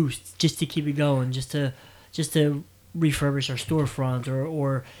boost just to keep it going, just to refurbish our storefront,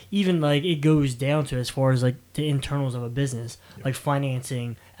 or even it goes down to as far as the internals of a business,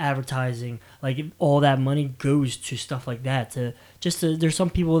 financing, advertising, all that money goes to stuff like that. There's some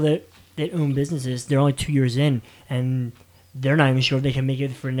people that own businesses, they're only 2 years in, and they're not even sure if they can make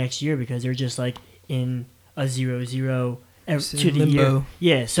it for next year because they're just in a 0-0 to the limbo. year.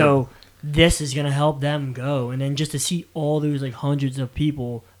 Yeah, so this is gonna help them go, and then just to see all those hundreds of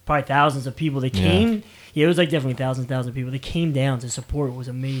people, probably thousands of people that came. Yeah, it was definitely thousands of people that came down to support. It was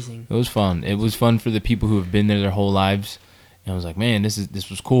amazing. It was fun. It was fun for the people who have been there their whole lives, And I was like, man, this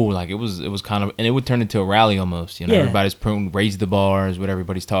was cool. Like it was kind of, and it would turn into a rally almost. You know, Yeah. everybody's raise the bar is what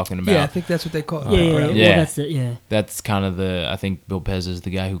everybody's talking about. Yeah, I think that's what they call it. Yeah, Right. Yeah. Well, that's it. Yeah. That's kind of I think Bill Pez is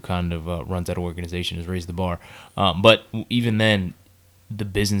the guy who kind of runs that organization, is Raise the Bar. But even then, the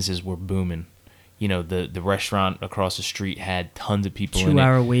businesses were booming. You know, the restaurant across the street had tons of people in it.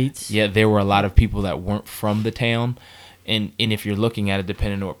 2-hour waits. Yeah, there were a lot of people that weren't from the town. And if you're looking at it,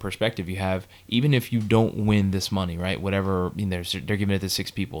 depending on what perspective you have, even if you don't win this money, right? Whatever, they're giving it to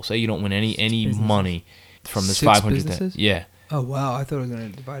 6 people. Say you don't win any businesses. money from this 6 500. businesses? Yeah, Oh wow, I thought I was gonna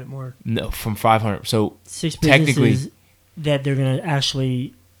divide it more. no, from 500. So 6 technically, businesses that they're gonna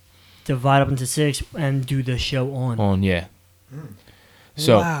actually divide up into 6 and do the show on. yeah.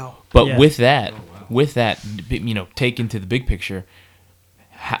 So, Wow. but Yeah. with that, taken to the big picture,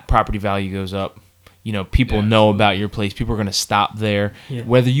 property value goes up. You know, people know about your place. People are going to stop there. Yeah.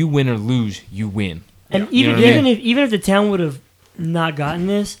 Whether you win or lose, you win. And You know even what I even mean? if the town would have not gotten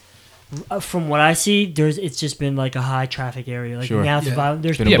this, from what I see, it's just been like a high traffic area. Like Sure. now it's Yeah. violent.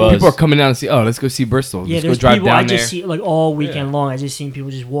 There's Been a Yeah, buzz. people are coming down and see. Oh, let's go see Bristol. Yeah, Let's go there's drive people down I there. just see like all weekend Yeah. long. I just seen people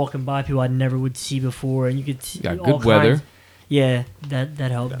just walking by, people I never would see before, and you could see Got all good weather. kinds. Yeah, that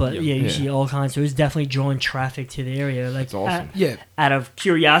helped. But yeah, you Yeah. see all kinds. So it's definitely drawing traffic to the area. Like That's awesome. Yeah. out of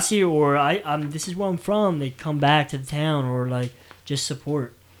curiosity, or this is where I'm from. They come back to the town, or like just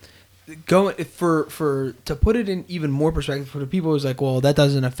support. Going for to put it in even more perspective for the people who's like, well, that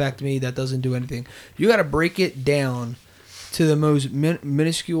doesn't affect me, that doesn't do anything. You got to break it down to the most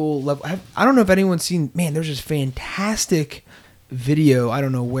minuscule level. I don't know if anyone's seen. Man, there's this fantastic video. I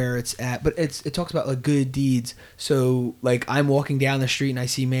don't know where it's at, but it talks about like good deeds. So like I'm walking down the street and I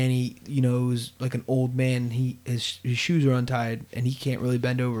see Manny, who's like an old man. His shoes are untied and he can't really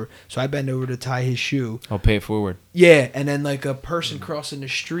bend over. So I bend over to tie his shoe. I'll pay it forward. Yeah, and then like a person crossing the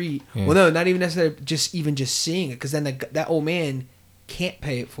street. Yeah. Well, no, not even necessarily just seeing it, because then that old man can't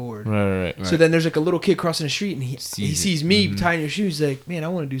pay it forward. Right. So then there's like a little kid crossing the street, and he Sees it. sees me tying your shoes. Like, man, I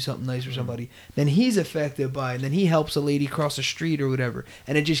want to do something nice for somebody. Then he's affected by it, and then he helps a lady cross the street or whatever,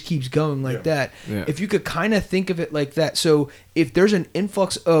 and it just keeps going like that. Yeah. If you could kind of think of it like that, so if there's an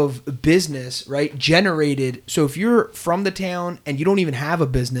influx of business, right, generated. So if you're from the town and you don't even have a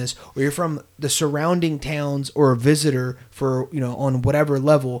business, or you're from the surrounding towns or a visitor for on whatever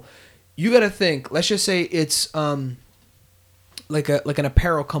level, you got to think. Let's just say it's like an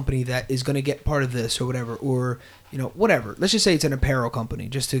apparel company that is going to get part of this or whatever, or whatever. Let's just say it's an apparel company,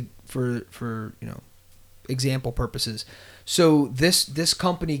 just for example purposes. So this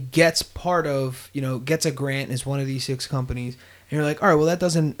company gets part of gets a grant as one of these 6 companies, and you're like, all right, well that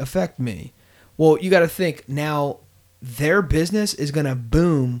doesn't affect me. Well, you got to think now. Their business is going to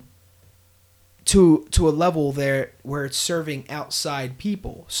boom to a level there where it's serving outside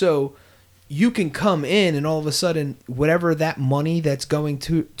people. So you can come in and all of a sudden, whatever that money that's going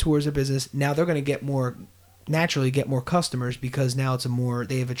towards a business, now they're going to naturally get more customers, because now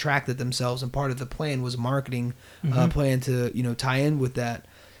they have attracted themselves, and part of the plan was a marketing plan to tie in with that.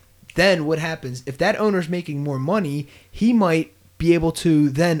 Then what happens if that owner's making more money? He might be able to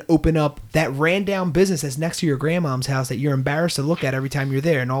then open up that ran down business that's next to your grandmom's house that you're embarrassed to look at every time you're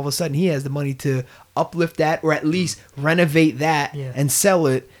there, and all of a sudden he has the money to uplift that, or at least renovate that and sell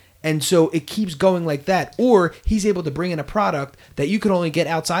it. And so it keeps going like that. Or he's able to bring in a product that you can only get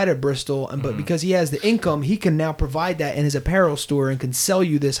outside of Bristol, but because he has the income, he can now provide that in his apparel store and can sell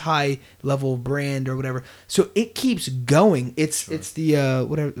you this high level brand or whatever. So it keeps going. It's the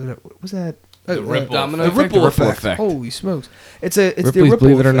whatever, what was that? The ripple Domino The effect, ripple the effect. ripple effect. Holy smokes! It's the Ripley's ripple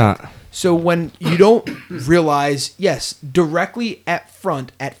Believe It or effect. Not. So when you don't realize, yes, directly at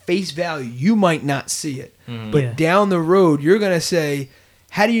front, at face value, you might not see it, but Yeah. down the road, you're gonna say,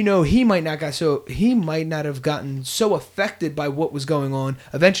 how do you know he might not have gotten so affected by what was going on?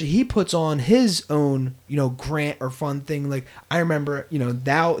 Eventually, he puts on his own, grant or fund thing. Like I remember,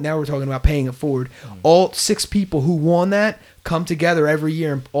 now we're talking about paying it forward. All 6 people who won that come together every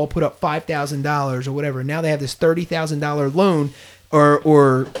year and all put up $5,000 or whatever. Now they have this $30,000 loan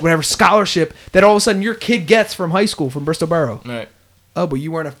or whatever scholarship that all of a sudden your kid gets from high school, from Bristol Borough. Right. Oh, but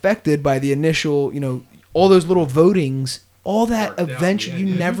you weren't affected by the initial, all those little votings. All that eventually,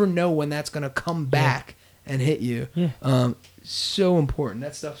 you never know when that's going to come back and hit you. Yeah. So important.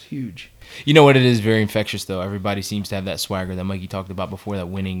 That stuff's huge. You know what? It is very infectious, though. Everybody seems to have that swagger that Mikey talked about before. That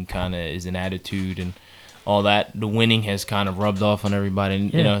winning kind of is an attitude and all that. The winning has kind of rubbed off on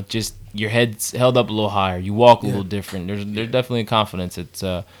everybody. And, just your head's held up a little higher. You walk a little different. There's definitely a confidence.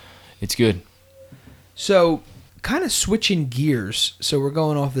 It's good. So, kind of switching gears. So we're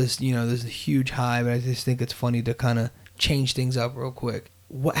going off this, this huge high, but I just think it's funny to kind of change things up real quick.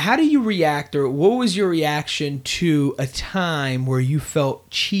 How do you react, or what was your reaction to a time where you felt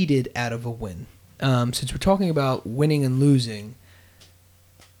cheated out of a win? Since we're talking about winning and losing,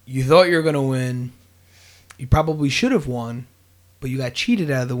 you thought you were going to win. You probably should have won, but you got cheated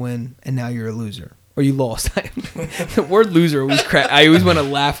out of the win, and now you're a loser. Or you lost. The word loser always I always want to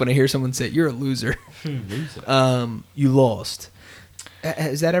laugh when I hear someone say, you're a loser. You lost.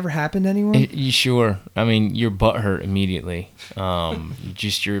 Has that ever happened to anyone? You sure? I mean, your butt hurt immediately.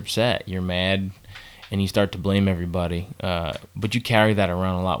 You're upset. You're mad, and you start to blame everybody. But you carry that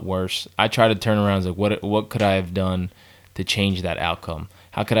around a lot worse. I try to turn around and like, what could I have done to change that outcome?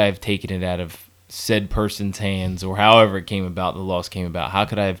 How could I have taken it out of said person's hands, or however it came about, the loss came about? How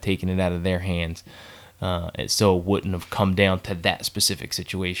could I have taken it out of their hands? So it wouldn't have come down to that specific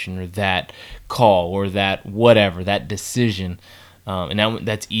situation, or that call, or that whatever, that decision. And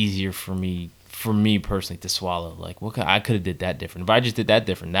that's easier for me personally to swallow. Like, I could have did that different. If I just did that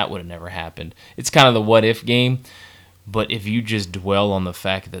different, that would have never happened. It's kind of the what if game. But if you just dwell on the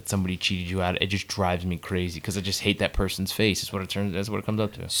fact that somebody cheated you out, it just drives me crazy because I just hate that person's face. That's what it comes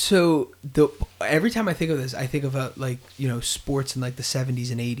up to. So every time I think of this, I think about sports in like the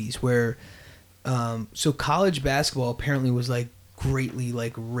 70s and 80s where so college basketball apparently was like greatly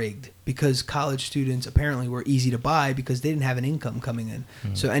like rigged because college students apparently were easy to buy because they didn't have an income coming in.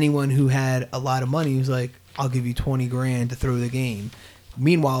 So anyone who had a lot of money was like, I'll give you $20,000 to throw the game.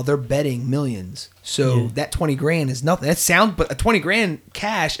 Meanwhile, they're betting millions. So that $20,000 is nothing. But a $20,000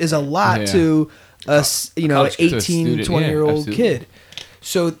 cash is a lot to an 18, 20-year-old kid.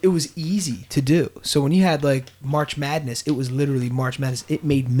 So it was easy to do. So when you had like March Madness, it was literally March Madness. It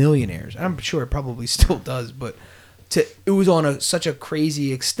made millionaires. I'm sure it probably still does, but it was on such a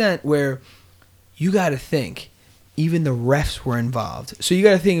crazy extent where you got to think even the refs were involved. So you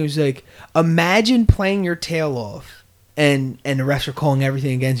got to think it was like, imagine playing your tail off and the refs are calling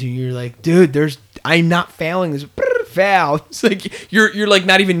everything against you. You're like, dude, I'm not fouling this. Foul. It's like you're like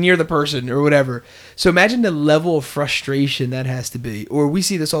not even near the person or whatever. So imagine the level of frustration that has to be. Or we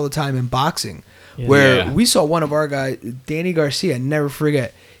see this all the time in boxing, where we saw one of our guys, Danny Garcia. Never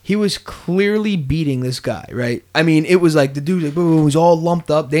forget. He was clearly beating this guy, right? I mean, it was like the dude was all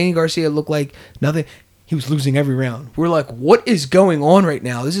lumped up. Danny Garcia looked like nothing. He was losing every round. We're like, what is going on right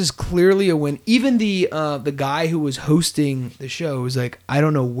now? This is clearly a win. Even the guy who was hosting the show was like, I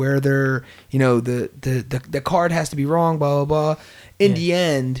don't know where they're, the card has to be wrong, blah, blah, blah. In the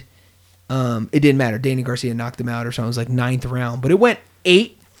end, it didn't matter. Danny Garcia knocked him out or something. It was like 9th round. But it went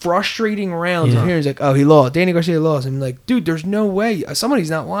 8 frustrating rounds. And here he's like, oh, he lost. Danny Garcia lost. I'm like, dude, there's no way. Somebody's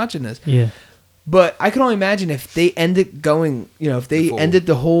not watching this. Yeah. But I can only imagine if they ended going, if they ended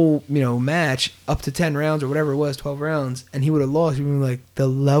the whole, match up to 10 rounds or whatever it was, 12 rounds, and he would have lost, you'd be like, the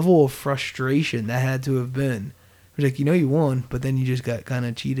level of frustration that had to have been. It was like, you won, but then you just got kind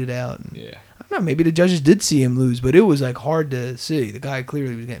of cheated out. And, I don't know, maybe the judges did see him lose, but it was like hard to see. The guy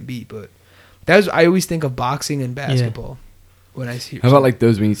clearly was getting beat, but I always think of boxing and basketball when I see. How about like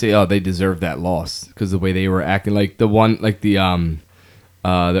those when you say, oh, they deserve that loss because the way they were acting, like the one, like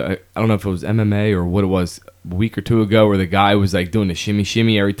I don't know if it was MMA or what it was a week or two ago where the guy was like doing a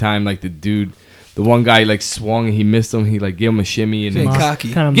shimmy every time like the one guy like swung and he missed him, he like gave him a shimmy and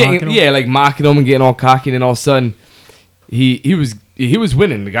cocky, kind of mocking him. like mocking him and getting all cocky, and then all of a sudden he was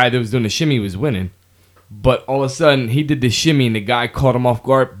winning. The guy that was doing the shimmy was winning, but all of a sudden he did the shimmy and the guy caught him off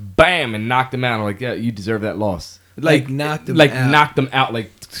guard, bam, and knocked him out. I'm like, yeah, you deserve that loss. Like knocked him out,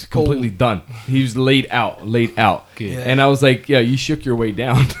 like completely done. He was laid out. Yeah. And I was like, yeah, you shook your way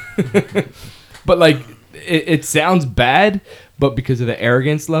down. But like, it sounds bad, but because of the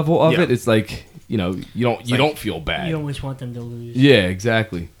arrogance level of it, it's like, you don't feel bad. You always want them to lose. Yeah,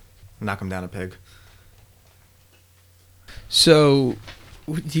 exactly. Knock him down a peg. So,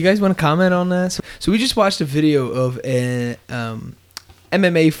 do you guys want to comment on that? So we just watched a video of an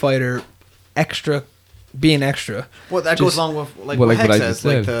MMA fighter being extra. Well, that goes along with like what what Heck I says,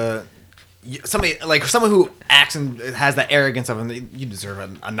 just like someone who acts and has that arrogance of him. You deserve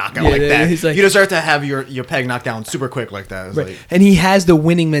a knockout like that. He's like, you deserve to have your peg knocked down super quick like that. It's right. like, And he has the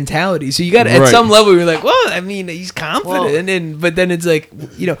winning mentality. So you got at some level you're like, well, I mean, he's confident, but then it's like,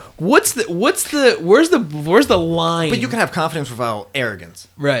 where's the line? but you can have confidence without arrogance.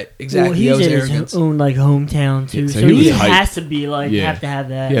 Right, exactly. Well, he's in his own like hometown too, so he has to be like have to have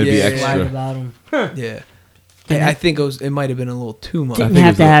that. Yeah, be swag extra about him. Yeah. I think it might have been a little too much. Didn't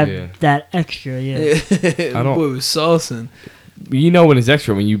have to have that extra, I don't. Boy, it was saucing. When it's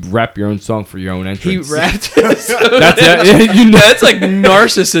extra, when you rap your own song for your own entrance. He rapped. That's like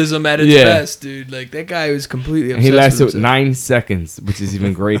narcissism at its best, dude. Like that guy was completely obsessed. He lasted with 9 seconds, which is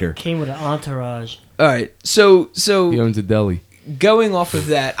even greater. Came with an entourage. All right. So He owns a deli. going off of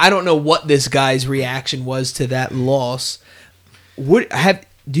that, I don't know what this guy's reaction was to that loss.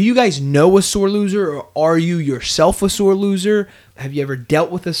 Do you guys know a sore loser, or are you yourself a sore loser? Have you ever dealt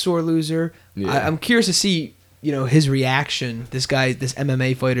with a sore loser? Yeah. I'm curious to see, his reaction. This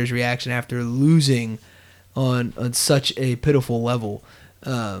MMA fighter's reaction after losing on such a pitiful level.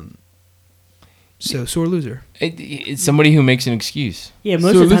 So sore loser. It's somebody who makes an excuse. Yeah,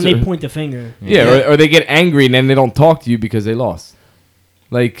 most So of the time they listen- point the finger. Yeah, or they get angry and then they don't talk to you because they lost.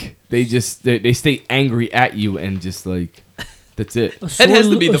 Like they stay angry at you and just like that's it. That has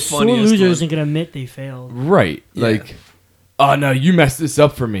to be the a sore funniest loser one. isn't gonna admit they failed. Right. Yeah. Like, oh no, you messed this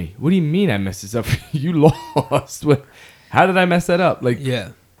up for me. What do you mean I messed this up for you? You lost. How did I mess that up? Like, Yeah.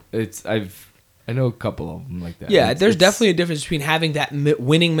 I know a couple of them like that. Yeah, there's definitely a difference between having that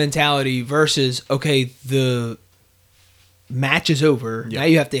winning mentality versus, okay, the match is over. Yeah. Now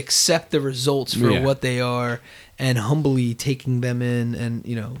you have to accept the results for Yeah. what they are and humbly taking them in and,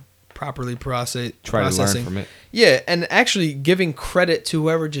 properly try to processing. learn from it. Yeah, and actually giving credit to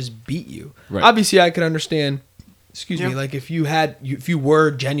whoever just beat you. Right. Obviously, I could understand, me, Yeah. like if you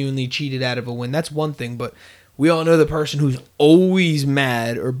were genuinely cheated out of a win, that's one thing, but we all know the person who's always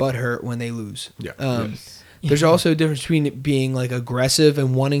mad or butthurt when they lose. Yeah. Yes. There's also a difference between it being like aggressive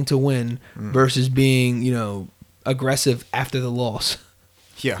and wanting to win versus being, aggressive after the loss.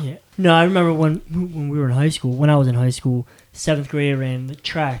 Yeah. Yeah. No, I remember when we were in high school. When I was in high school, 7th grade, I ran the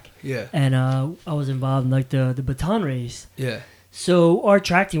track, Yeah. and I was involved in like the baton race. Yeah. So our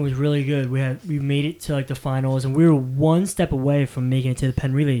track team was really good. We made it to like the finals, and we were one step away from making it to the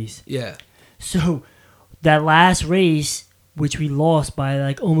Penn Relays. Yeah. So that last race, which we lost by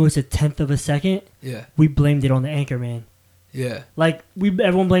like almost 1/10 of a second, Yeah. we blamed it on the anchor man. Yeah. Like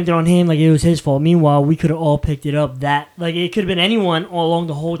everyone blamed it on him, like it was his fault. Meanwhile, we could have all picked it up. Like it could have been anyone all along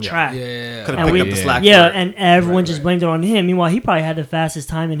the whole track. Yeah. Could And have picked we- up the slack. Yeah, for it. and everyone just blamed it on him. Meanwhile, he probably had the fastest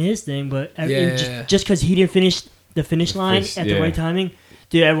time in his thing, but Yeah. just because he didn't finish the finish line Finish, at the yeah. right timing,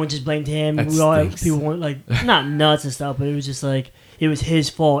 dude, everyone just blamed him. That We all stinks. people weren't like not nuts and stuff, but it was just like it was his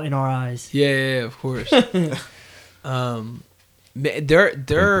fault in our eyes. Yeah, of course.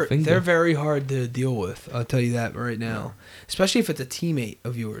 They're finger. very hard to deal with. I'll tell you that right now, especially if it's a teammate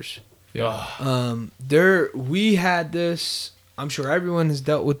of yours. Yeah. We had this. I'm sure everyone has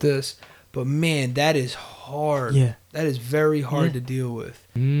dealt with this, but man, that is hard. Yeah. That is very hard Yeah. to deal with.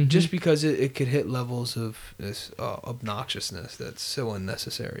 Mhm. Just because it could hit levels of this obnoxiousness that's so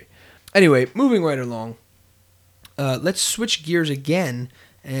unnecessary. Anyway, moving right along. Let's switch gears again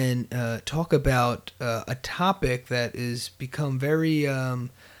and talk about a topic that is become very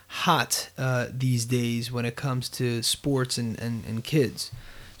hot these days when it comes to sports and kids.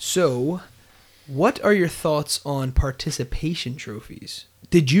 So, what are your thoughts on participation trophies?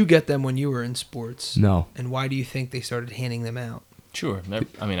 Did you get them when you were in sports? No. And why do you think they started handing them out? Sure.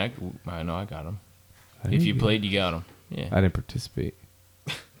 I mean, I know I got them. I If didn't you get- played, you got them. Yeah. I didn't participate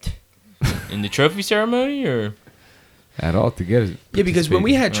In the trophy ceremony, or at all to get it. Yeah, because when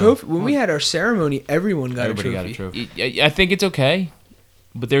we had when we had our ceremony, everyone got everybody a got a trophy. trophy. I think it's okay,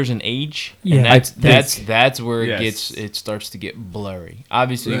 but there's an age, Yeah, and I that's where Yes. it starts to get blurry.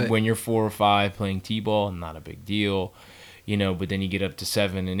 Obviously, Right. when you're 4 or 5 playing t-ball, not a big deal, But then you get up to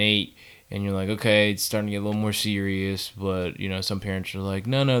 7 and 8, and you're like, okay, it's starting to get a little more serious. But some parents are like,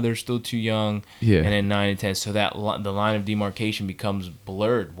 no, they're still too young. Yeah. And then 9 and 10, so that the line of demarcation becomes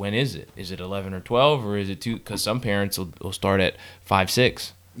blurred. When is it? Is it 11 or 12, or is it 2? Because some parents will start at 5,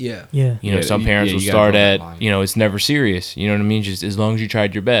 6. Yeah. Yeah. Some parents will you gotta start draw that at, line. it's never serious. You know what I mean? Just as long as you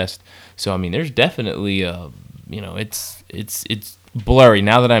tried your best. So, I mean, there's definitely, it's blurry.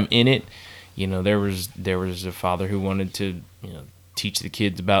 Now that I'm in it, there was a father who wanted to, teach the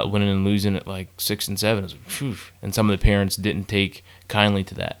kids about winning and losing at like 6 and 7. It was, phew. And some of the parents didn't take kindly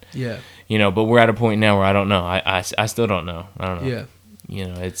to that. Yeah. But we're at a point now where I don't know. I still don't know. I don't know.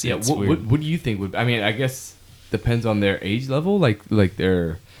 Yeah. It's What, weird. what do you think would? I mean, I guess depends on their age level, like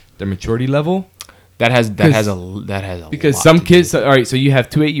their maturity level. That has a Because lot some to do kids, with it. all right, so you have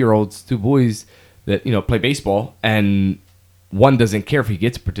 2 8-year-olds, 2 boys that play baseball, and one doesn't care if he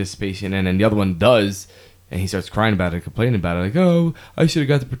gets participation, and then the other one does, and he starts crying about it, complaining about it, like, oh, I should have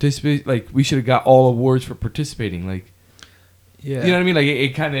got to participate, like we should have got all awards for participating, like, Yeah. you know what I mean? Like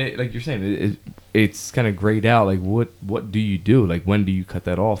it kind of, like you're saying, it's kind of grayed out. Like what do you do? Like when do you cut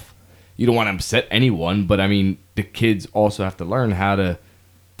that off? You don't want to upset anyone, but I mean, the kids also have to learn how to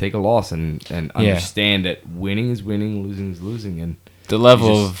take a loss and understand that winning is winning, losing is losing, and The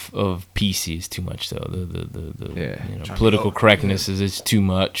level of PC is too much, though. The Yeah. you know, Trying to political go- correctness is too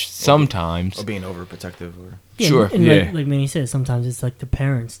much sometimes. Or being overprotective, or Yeah, Sure. And Yeah. like Manny said, sometimes it's like the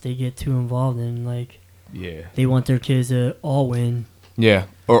parents, they get too involved in, like, Yeah. they want their kids to all win. Yeah,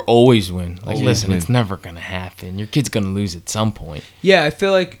 or always win. Like, Always listen, win. it's never gonna happen. Your kid's gonna lose at some point. Yeah, I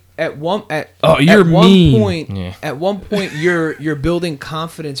feel like at one you're one mean. point Yeah. at one point you're building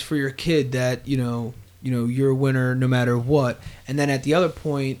confidence for your kid that you know you're a winner no matter what, and then at the other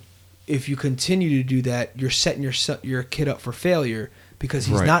point, if you continue to do that, you're setting your kid up for failure because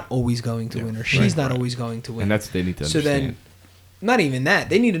he's Right. not always going to win or she's not always going to win. And that's what they need to so understand. then. Not even that.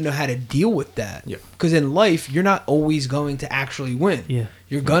 They need to know how to deal with that. Yeah. Because in life, you're not always going to actually win. Yeah.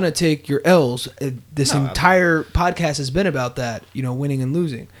 You're going to take your L's. This entire podcast has been about that, winning and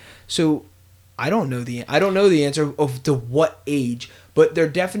losing. So I don't know the answer of to what age, but there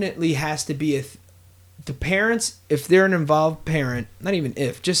definitely has to be the parents, if they're an involved parent, not even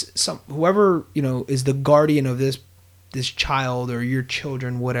if, just whoever, is the guardian of this child or your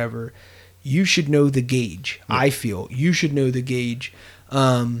children, whatever, you should know the gauge. I feel you should know the gauge,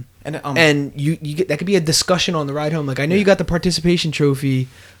 and you get that could be a discussion on the ride home. Like I know you got the participation trophy,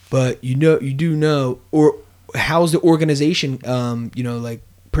 but you do know, or how's the organization, like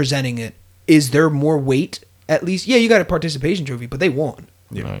presenting it? Is there more weight? At least, yeah, you got a participation trophy, but they won.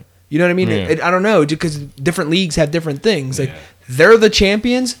 Yeah. Right. You know what I mean? Yeah. I don't know, because different leagues have different things. Like they're the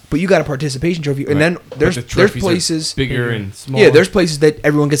champions, but you got a participation trophy, and then there's places bigger and smaller. Yeah, there's places that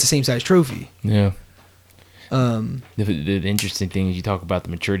everyone gets the same size trophy. Yeah. The interesting thing is you talk about the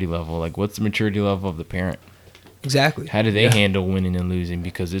maturity level. Like, what's the maturity level of the parent? Exactly. How do they handle winning and losing?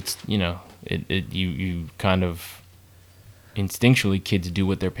 Because it's you kind of instinctually, kids do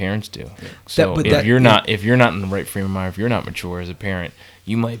what their parents do. So if you're not in the right frame of mind, if you're not mature as a parent,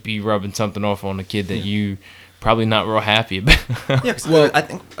 you might be rubbing something off on a kid that you probably not real happy about. Yeah, well, I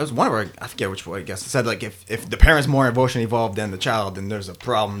think it was one of our, I forget which one, I guess, it said like if the parent's more emotionally involved than the child, then there's a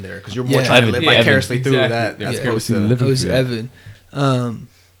problem there because you're more trying to live vicariously through that. Yeah, As opposed to That was Evan.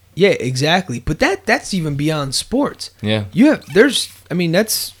 Yeah, exactly. But that's even beyond sports. Yeah.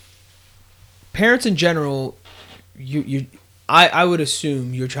 That's parents in general. I would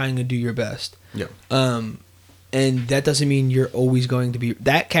assume you're trying to do your best. Yeah. And that doesn't mean you're always going to be.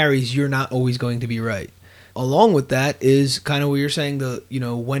 That carries you're not always going to be right. Along with that is kind of what you're saying.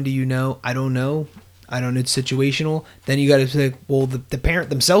 When do you know? I don't know. It's situational. Then you got to say, well, the parent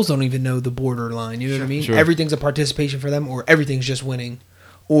themselves don't even know the borderline. You know what I mean? Sure. Everything's a participation for them, or everything's just winning,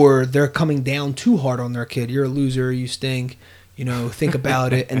 or they're coming down too hard on their kid. You're a loser. You stink. Think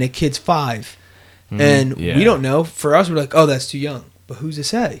about it. And the kid's 5, and we don't know. For us, we're like, oh, that's too young. But who's to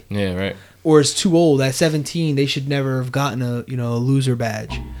say? Yeah, right. Or it's too old. At 17, they should never have gotten a loser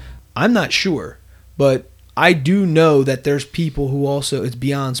badge. I'm not sure, but I do know that there's people who also, it's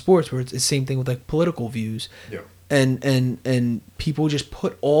beyond sports, where it's the same thing with like political views. Yeah. And people just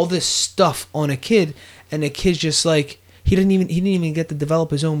put all this stuff on a kid, and the kid's just like he didn't even get to develop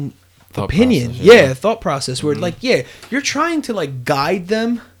his own Thought opinion. process, Thought process. Where you're trying to like guide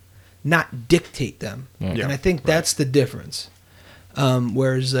them, not dictate them. Right. Yeah. And I think that's the difference.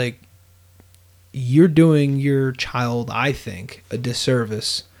 Whereas like you're doing your child, I think, a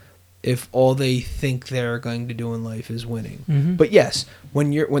disservice if all they think they're going to do in life is winning. Mhm. But yes,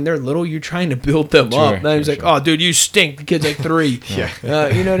 when they're little, you're trying to build them Sure, up. Then it's like, sure. oh, dude, you stink. The kid's like 3. Yeah.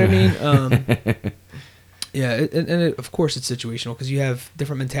 You know what I mean? Of course it's situational because you have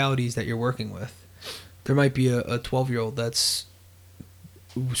different mentalities that you're working with. There might be a 12-year-old that's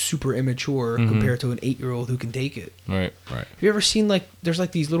super immature compared to an 8-year-old who can take it. Right. Have you ever seen there's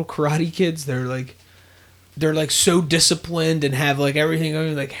these little karate kids? They're so disciplined and have everything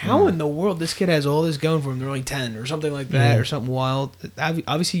going. Like, how in the world this kid has all this going for him? They're only 10 or something like that, or something wild.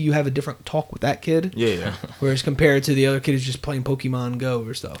 Obviously, you have a different talk with that kid. Yeah. Whereas compared to the other kid who's just playing Pokemon Go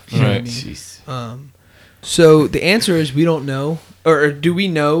or stuff. You know what I Right. mean? Jeez. So the answer is we don't know, or do we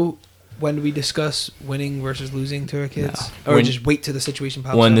know when we discuss winning versus losing to our kids, or When- just wait till the situation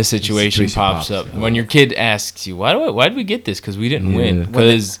pops When up? the situation pops up. When your kid asks you, why did we get this? Because we didn't win.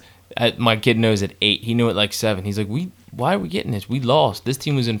 Because my kid knows at 8. He knew at 7. He's like, why are we getting this? We lost. This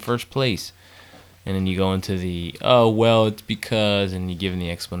team was in first place. And then you go into it's because, and you give him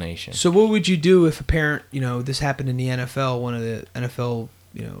the explanation. So what would you do if a parent, this happened in the NFL, one of the NFL,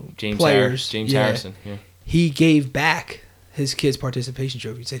 James players, James Harrison. Yeah. he gave back his kid's participation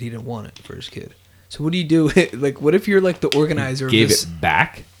trophy. He said he didn't want it for his kid. So what do you do? What if you're the organizer of Gave this? it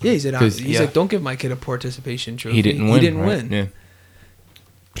back? Yeah, he said, 'Cause- he's like, don't give my kid a participation trophy. He didn't win. He didn't right? win. Yeah.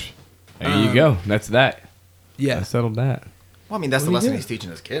 There you go. That's that. Yeah, I settled that. Well, I mean, that's What the do you lesson do? he's teaching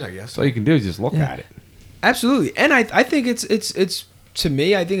his kid, I guess. So all you can do is just look at it. absolutely. And I think it's to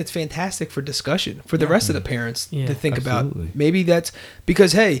me, I think it's fantastic for discussion for the rest of the parents Yeah. to think Absolutely. about. Maybe that's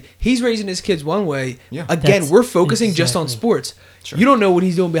because, hey, he's raising his kids one way. Yeah. Again, That's we're focusing just on exactly. sports. Sure. You don't know what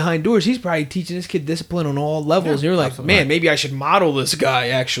he's doing behind doors. He's probably teaching his kid discipline on all levels. and you're like, absolutely. man, maybe I should model this guy,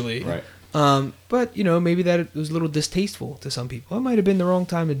 actually. Right. But, maybe that was a little distasteful to some people. It might have been the wrong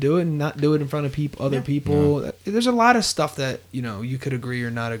time to do it and not do it in front of other people. There's a lot of stuff that, you could agree or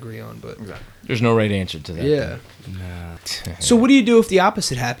not agree on. But Exactly. There's no right answer to that. yeah. Nah. So what do you do if the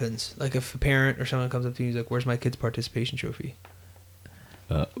opposite happens? Like if a parent or someone comes up to you and is like, where's my kid's participation trophy?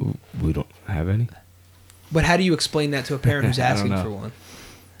 We don't have any. But how do you explain that to a parent who's I don't asking know. for one?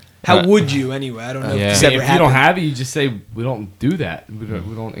 How would you anyway? I don't know Yeah. if this If ever you happened. don't have it, you just say we don't do that. We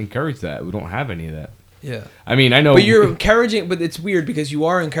don't encourage that. We don't have any of that. Yeah. I mean, I know. But you're encouraging, but it's weird because you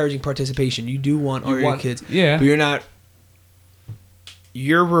are encouraging participation. You do want all your want- kids. yeah. But you're not.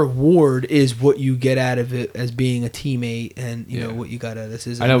 Your reward is what you get out of it as being a teammate and, Yeah. what you got out of this.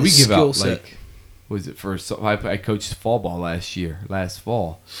 Is I know we this give skill out set. like, was it for? I coached fall ball last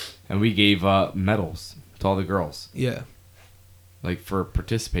fall, and we gave medals to all the girls, Yeah. like for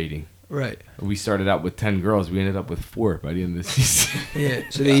participating. Right. We started out with 10 girls. We ended up with 4 by the end of the season. Yeah.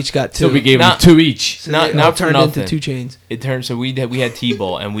 So they each got two. So we gave Not- them 2 each. So not- they not all for turned nothing. into 2 chains. It turned so we had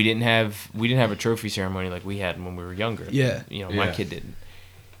T-ball and we didn't have a trophy ceremony like we had when we were younger. Yeah. My Yeah. kid didn't.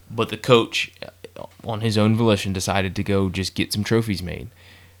 But the coach, on his own volition, decided to go just get some trophies made.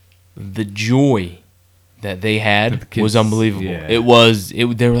 The joy that they The had kids- was unbelievable. yeah. They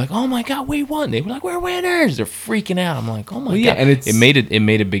were like, "Oh my god, we won!" They were like, "We're winners!" They're freaking out. I'm like, "Oh my Well, yeah, god!" and it's- it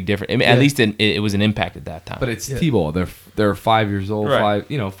made a big difference. I mean, Yeah. At least it was an impact at that time. But it's Yeah. T-ball. They're 5 years old, Right.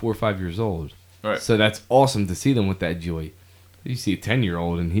 4 or 5 years old. Right. So that's awesome to see them with that joy. You see a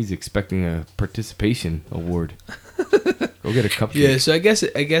 10-year-old and he's expecting a participation award. Go get a cupcake. Yeah, so I guess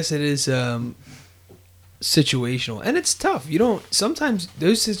it is situational, and it's tough. You don't sometimes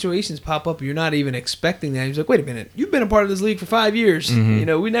those situations pop up. You're not even expecting that. You're like, wait a minute, you've been a part of this league for 5 years.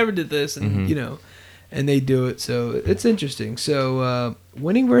 Mhm. We never did this, and and they do it. So it's interesting. So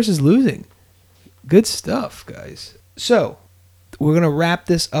winning versus losing, good stuff, guys. So we're gonna wrap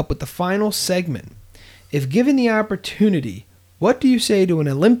this up with the final segment. If given the opportunity, what do you say to an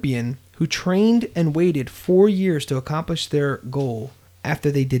Olympian who trained and waited 4 years to accomplish their goal after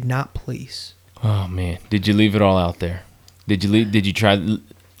they did not place? Oh man, did you leave it all out there? Did you try?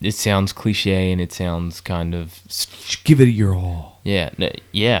 It sounds cliche and it sounds kind of Give it your all. yeah.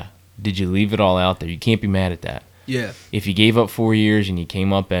 Did you leave it all out there? You can't be mad at that. Yeah. If you gave up 4 years and you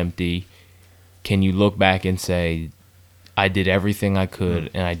came up empty, can you look back and say, I did everything I could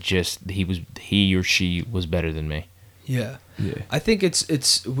and he or she was better than me? Yeah. Yeah. I think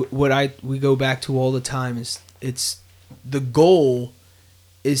it's what we go back to all the time is it's the goal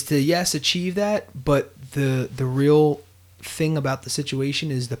is to achieve that, but the real thing about the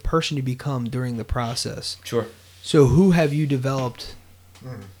situation is the person you become during the process. Sure. So who have you developed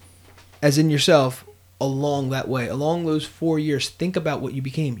as in yourself along that way? Along those 4 years, think about what you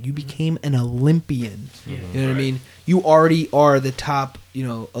became. You became an Olympian. You know what I mean? You already are the top,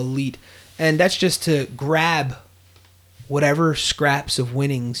 elite. And that's just to grab whatever scraps of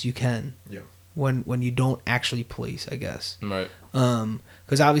winnings you can. Yeah. When you don't actually place, I guess. Right.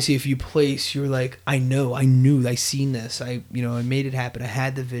 Because obviously, if you place, you're like, I knew, I seen this, I made it happen. I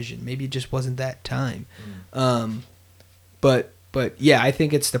had the vision. Maybe it just wasn't that time. But yeah, I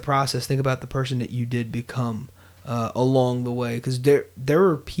think it's the process. Think about the person that you did become along the way, because there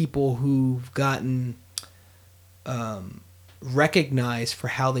are people who've gotten recognized for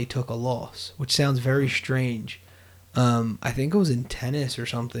how they took a loss, which sounds very strange. I think it was in tennis or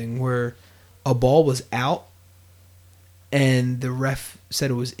something where a ball was out and the ref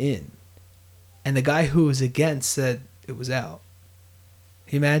said it was in, and the guy who was against said it was out.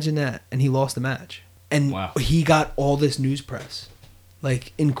 Can you imagine that? And he lost the match, and Wow. he got all this news press,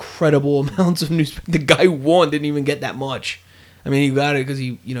 like incredible amounts of news. The guy who won didn't even get that much. I mean, he got it because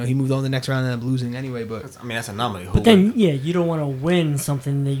he moved on the next round and ended up losing anyway. But That's an anomaly. But then, you don't want to win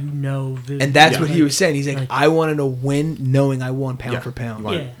something that and that's what he was saying. He's like, like- I wanted to win knowing I won pound Yeah. for pound.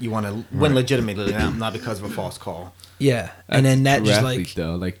 You want to win legitimately, not because of a false call. Yeah, and then that True just athlete, like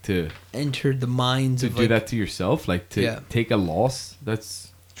though, like to entered the minds of do like, that to yourself, like to Yeah. take a loss. That's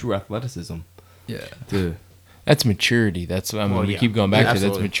true athleticism. yeah. To That's maturity. That's we yeah. keep going back Yeah, to that's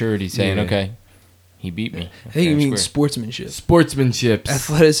absolutely. maturity saying, Yeah. okay, he beat me. I think you Fair mean square. sportsmanship. sportsmanship.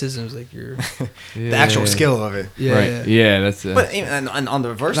 Athleticism is like your The actual skill of it. yeah. Right. Yeah. Yeah, that's But and on the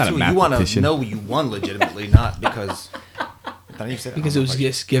reverse Not a too, you want to mathematician. know you won legitimately, not because. You said Because it was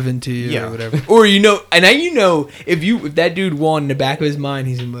just given to you Yeah. or whatever. Or and now if that dude won in the back of his mind,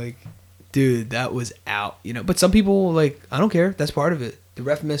 he's gonna be like, Dude, that was out. But some people I don't care. That's part of it. The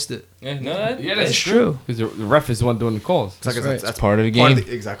ref missed it. Yeah, no, That's true. Because the ref is the one doing the calls. It's like That's right. that's part of the game.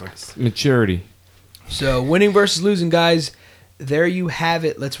 Exactly. Maturity. So winning versus losing, guys. There you have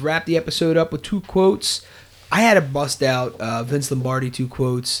it. Let's wrap the episode up with 2 quotes. I had to bust out Vince Lombardi 2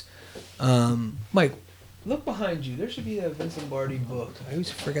 quotes. Mike, look behind you. There should be a Vince Lombardi book. I always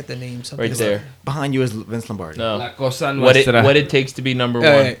forget the name. Something Right there. Behind you is Vince Lombardi. No. La cosa What nuestra. it takes to be number one.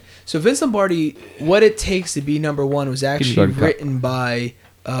 All right. So Vince Lombardi, What It Takes to Be Number One was actually Kindergarten cup. written by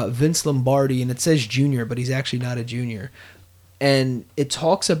Vince Lombardi, and it says junior, but he's actually not a junior. And it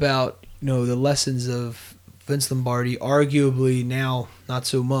talks about the lessons of Vince Lombardi, arguably now not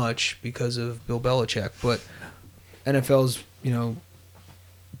so much because of Bill Belichick, but NFL's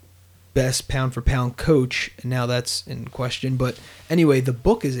best pound for pound coach, and now that's in question. But anyway, the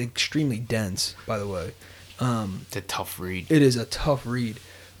book is extremely dense, by the way. It's a tough read. It is a tough read,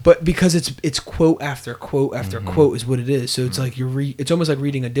 but because it's quote after quote after quote is what it is. So it's like it's almost like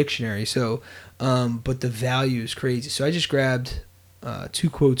reading a dictionary. So, but the value is crazy. So I just grabbed 2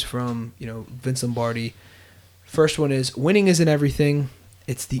 quotes from Vince Lombardi. First one is, winning isn't everything,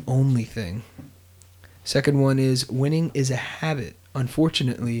 it's the only thing. Second one is, winning is a habit.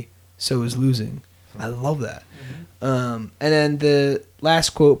 Unfortunately, so is losing. I love that. And then the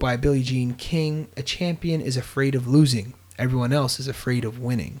last quote by Billie Jean King, a champion is afraid of losing. Everyone else is afraid of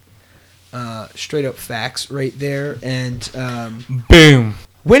winning. Straight up facts right there. And Boom.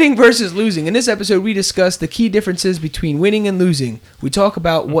 winning versus losing. In this episode, we discuss the key differences between winning and losing. We talk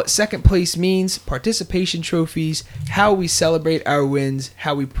about what second place means, participation trophies, how we celebrate our wins,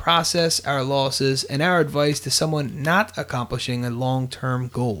 how we process our losses, and our advice to someone not accomplishing a long-term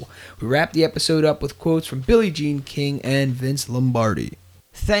goal. We wrap the episode up with quotes from Billie Jean King and Vince Lombardi.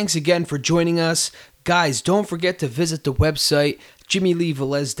 Thanks again for joining us. Guys, don't forget to visit the website,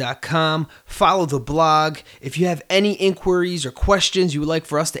 JimmyLeeVelez.com. Follow the blog. If you have any inquiries or questions you would like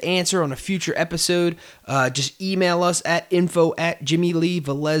for us to answer on a future episode, just email us at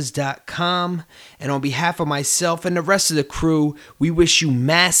info@JimmyLeeVelez.com. And on behalf of myself and the rest of the crew, we wish you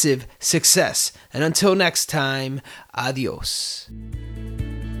massive success. And until next time, adios.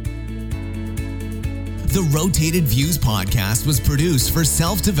 The Rotated Views podcast was produced for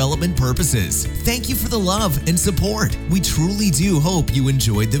self-development purposes. Thank you for the love and support. We truly do hope you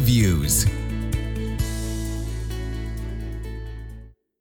enjoyed the views.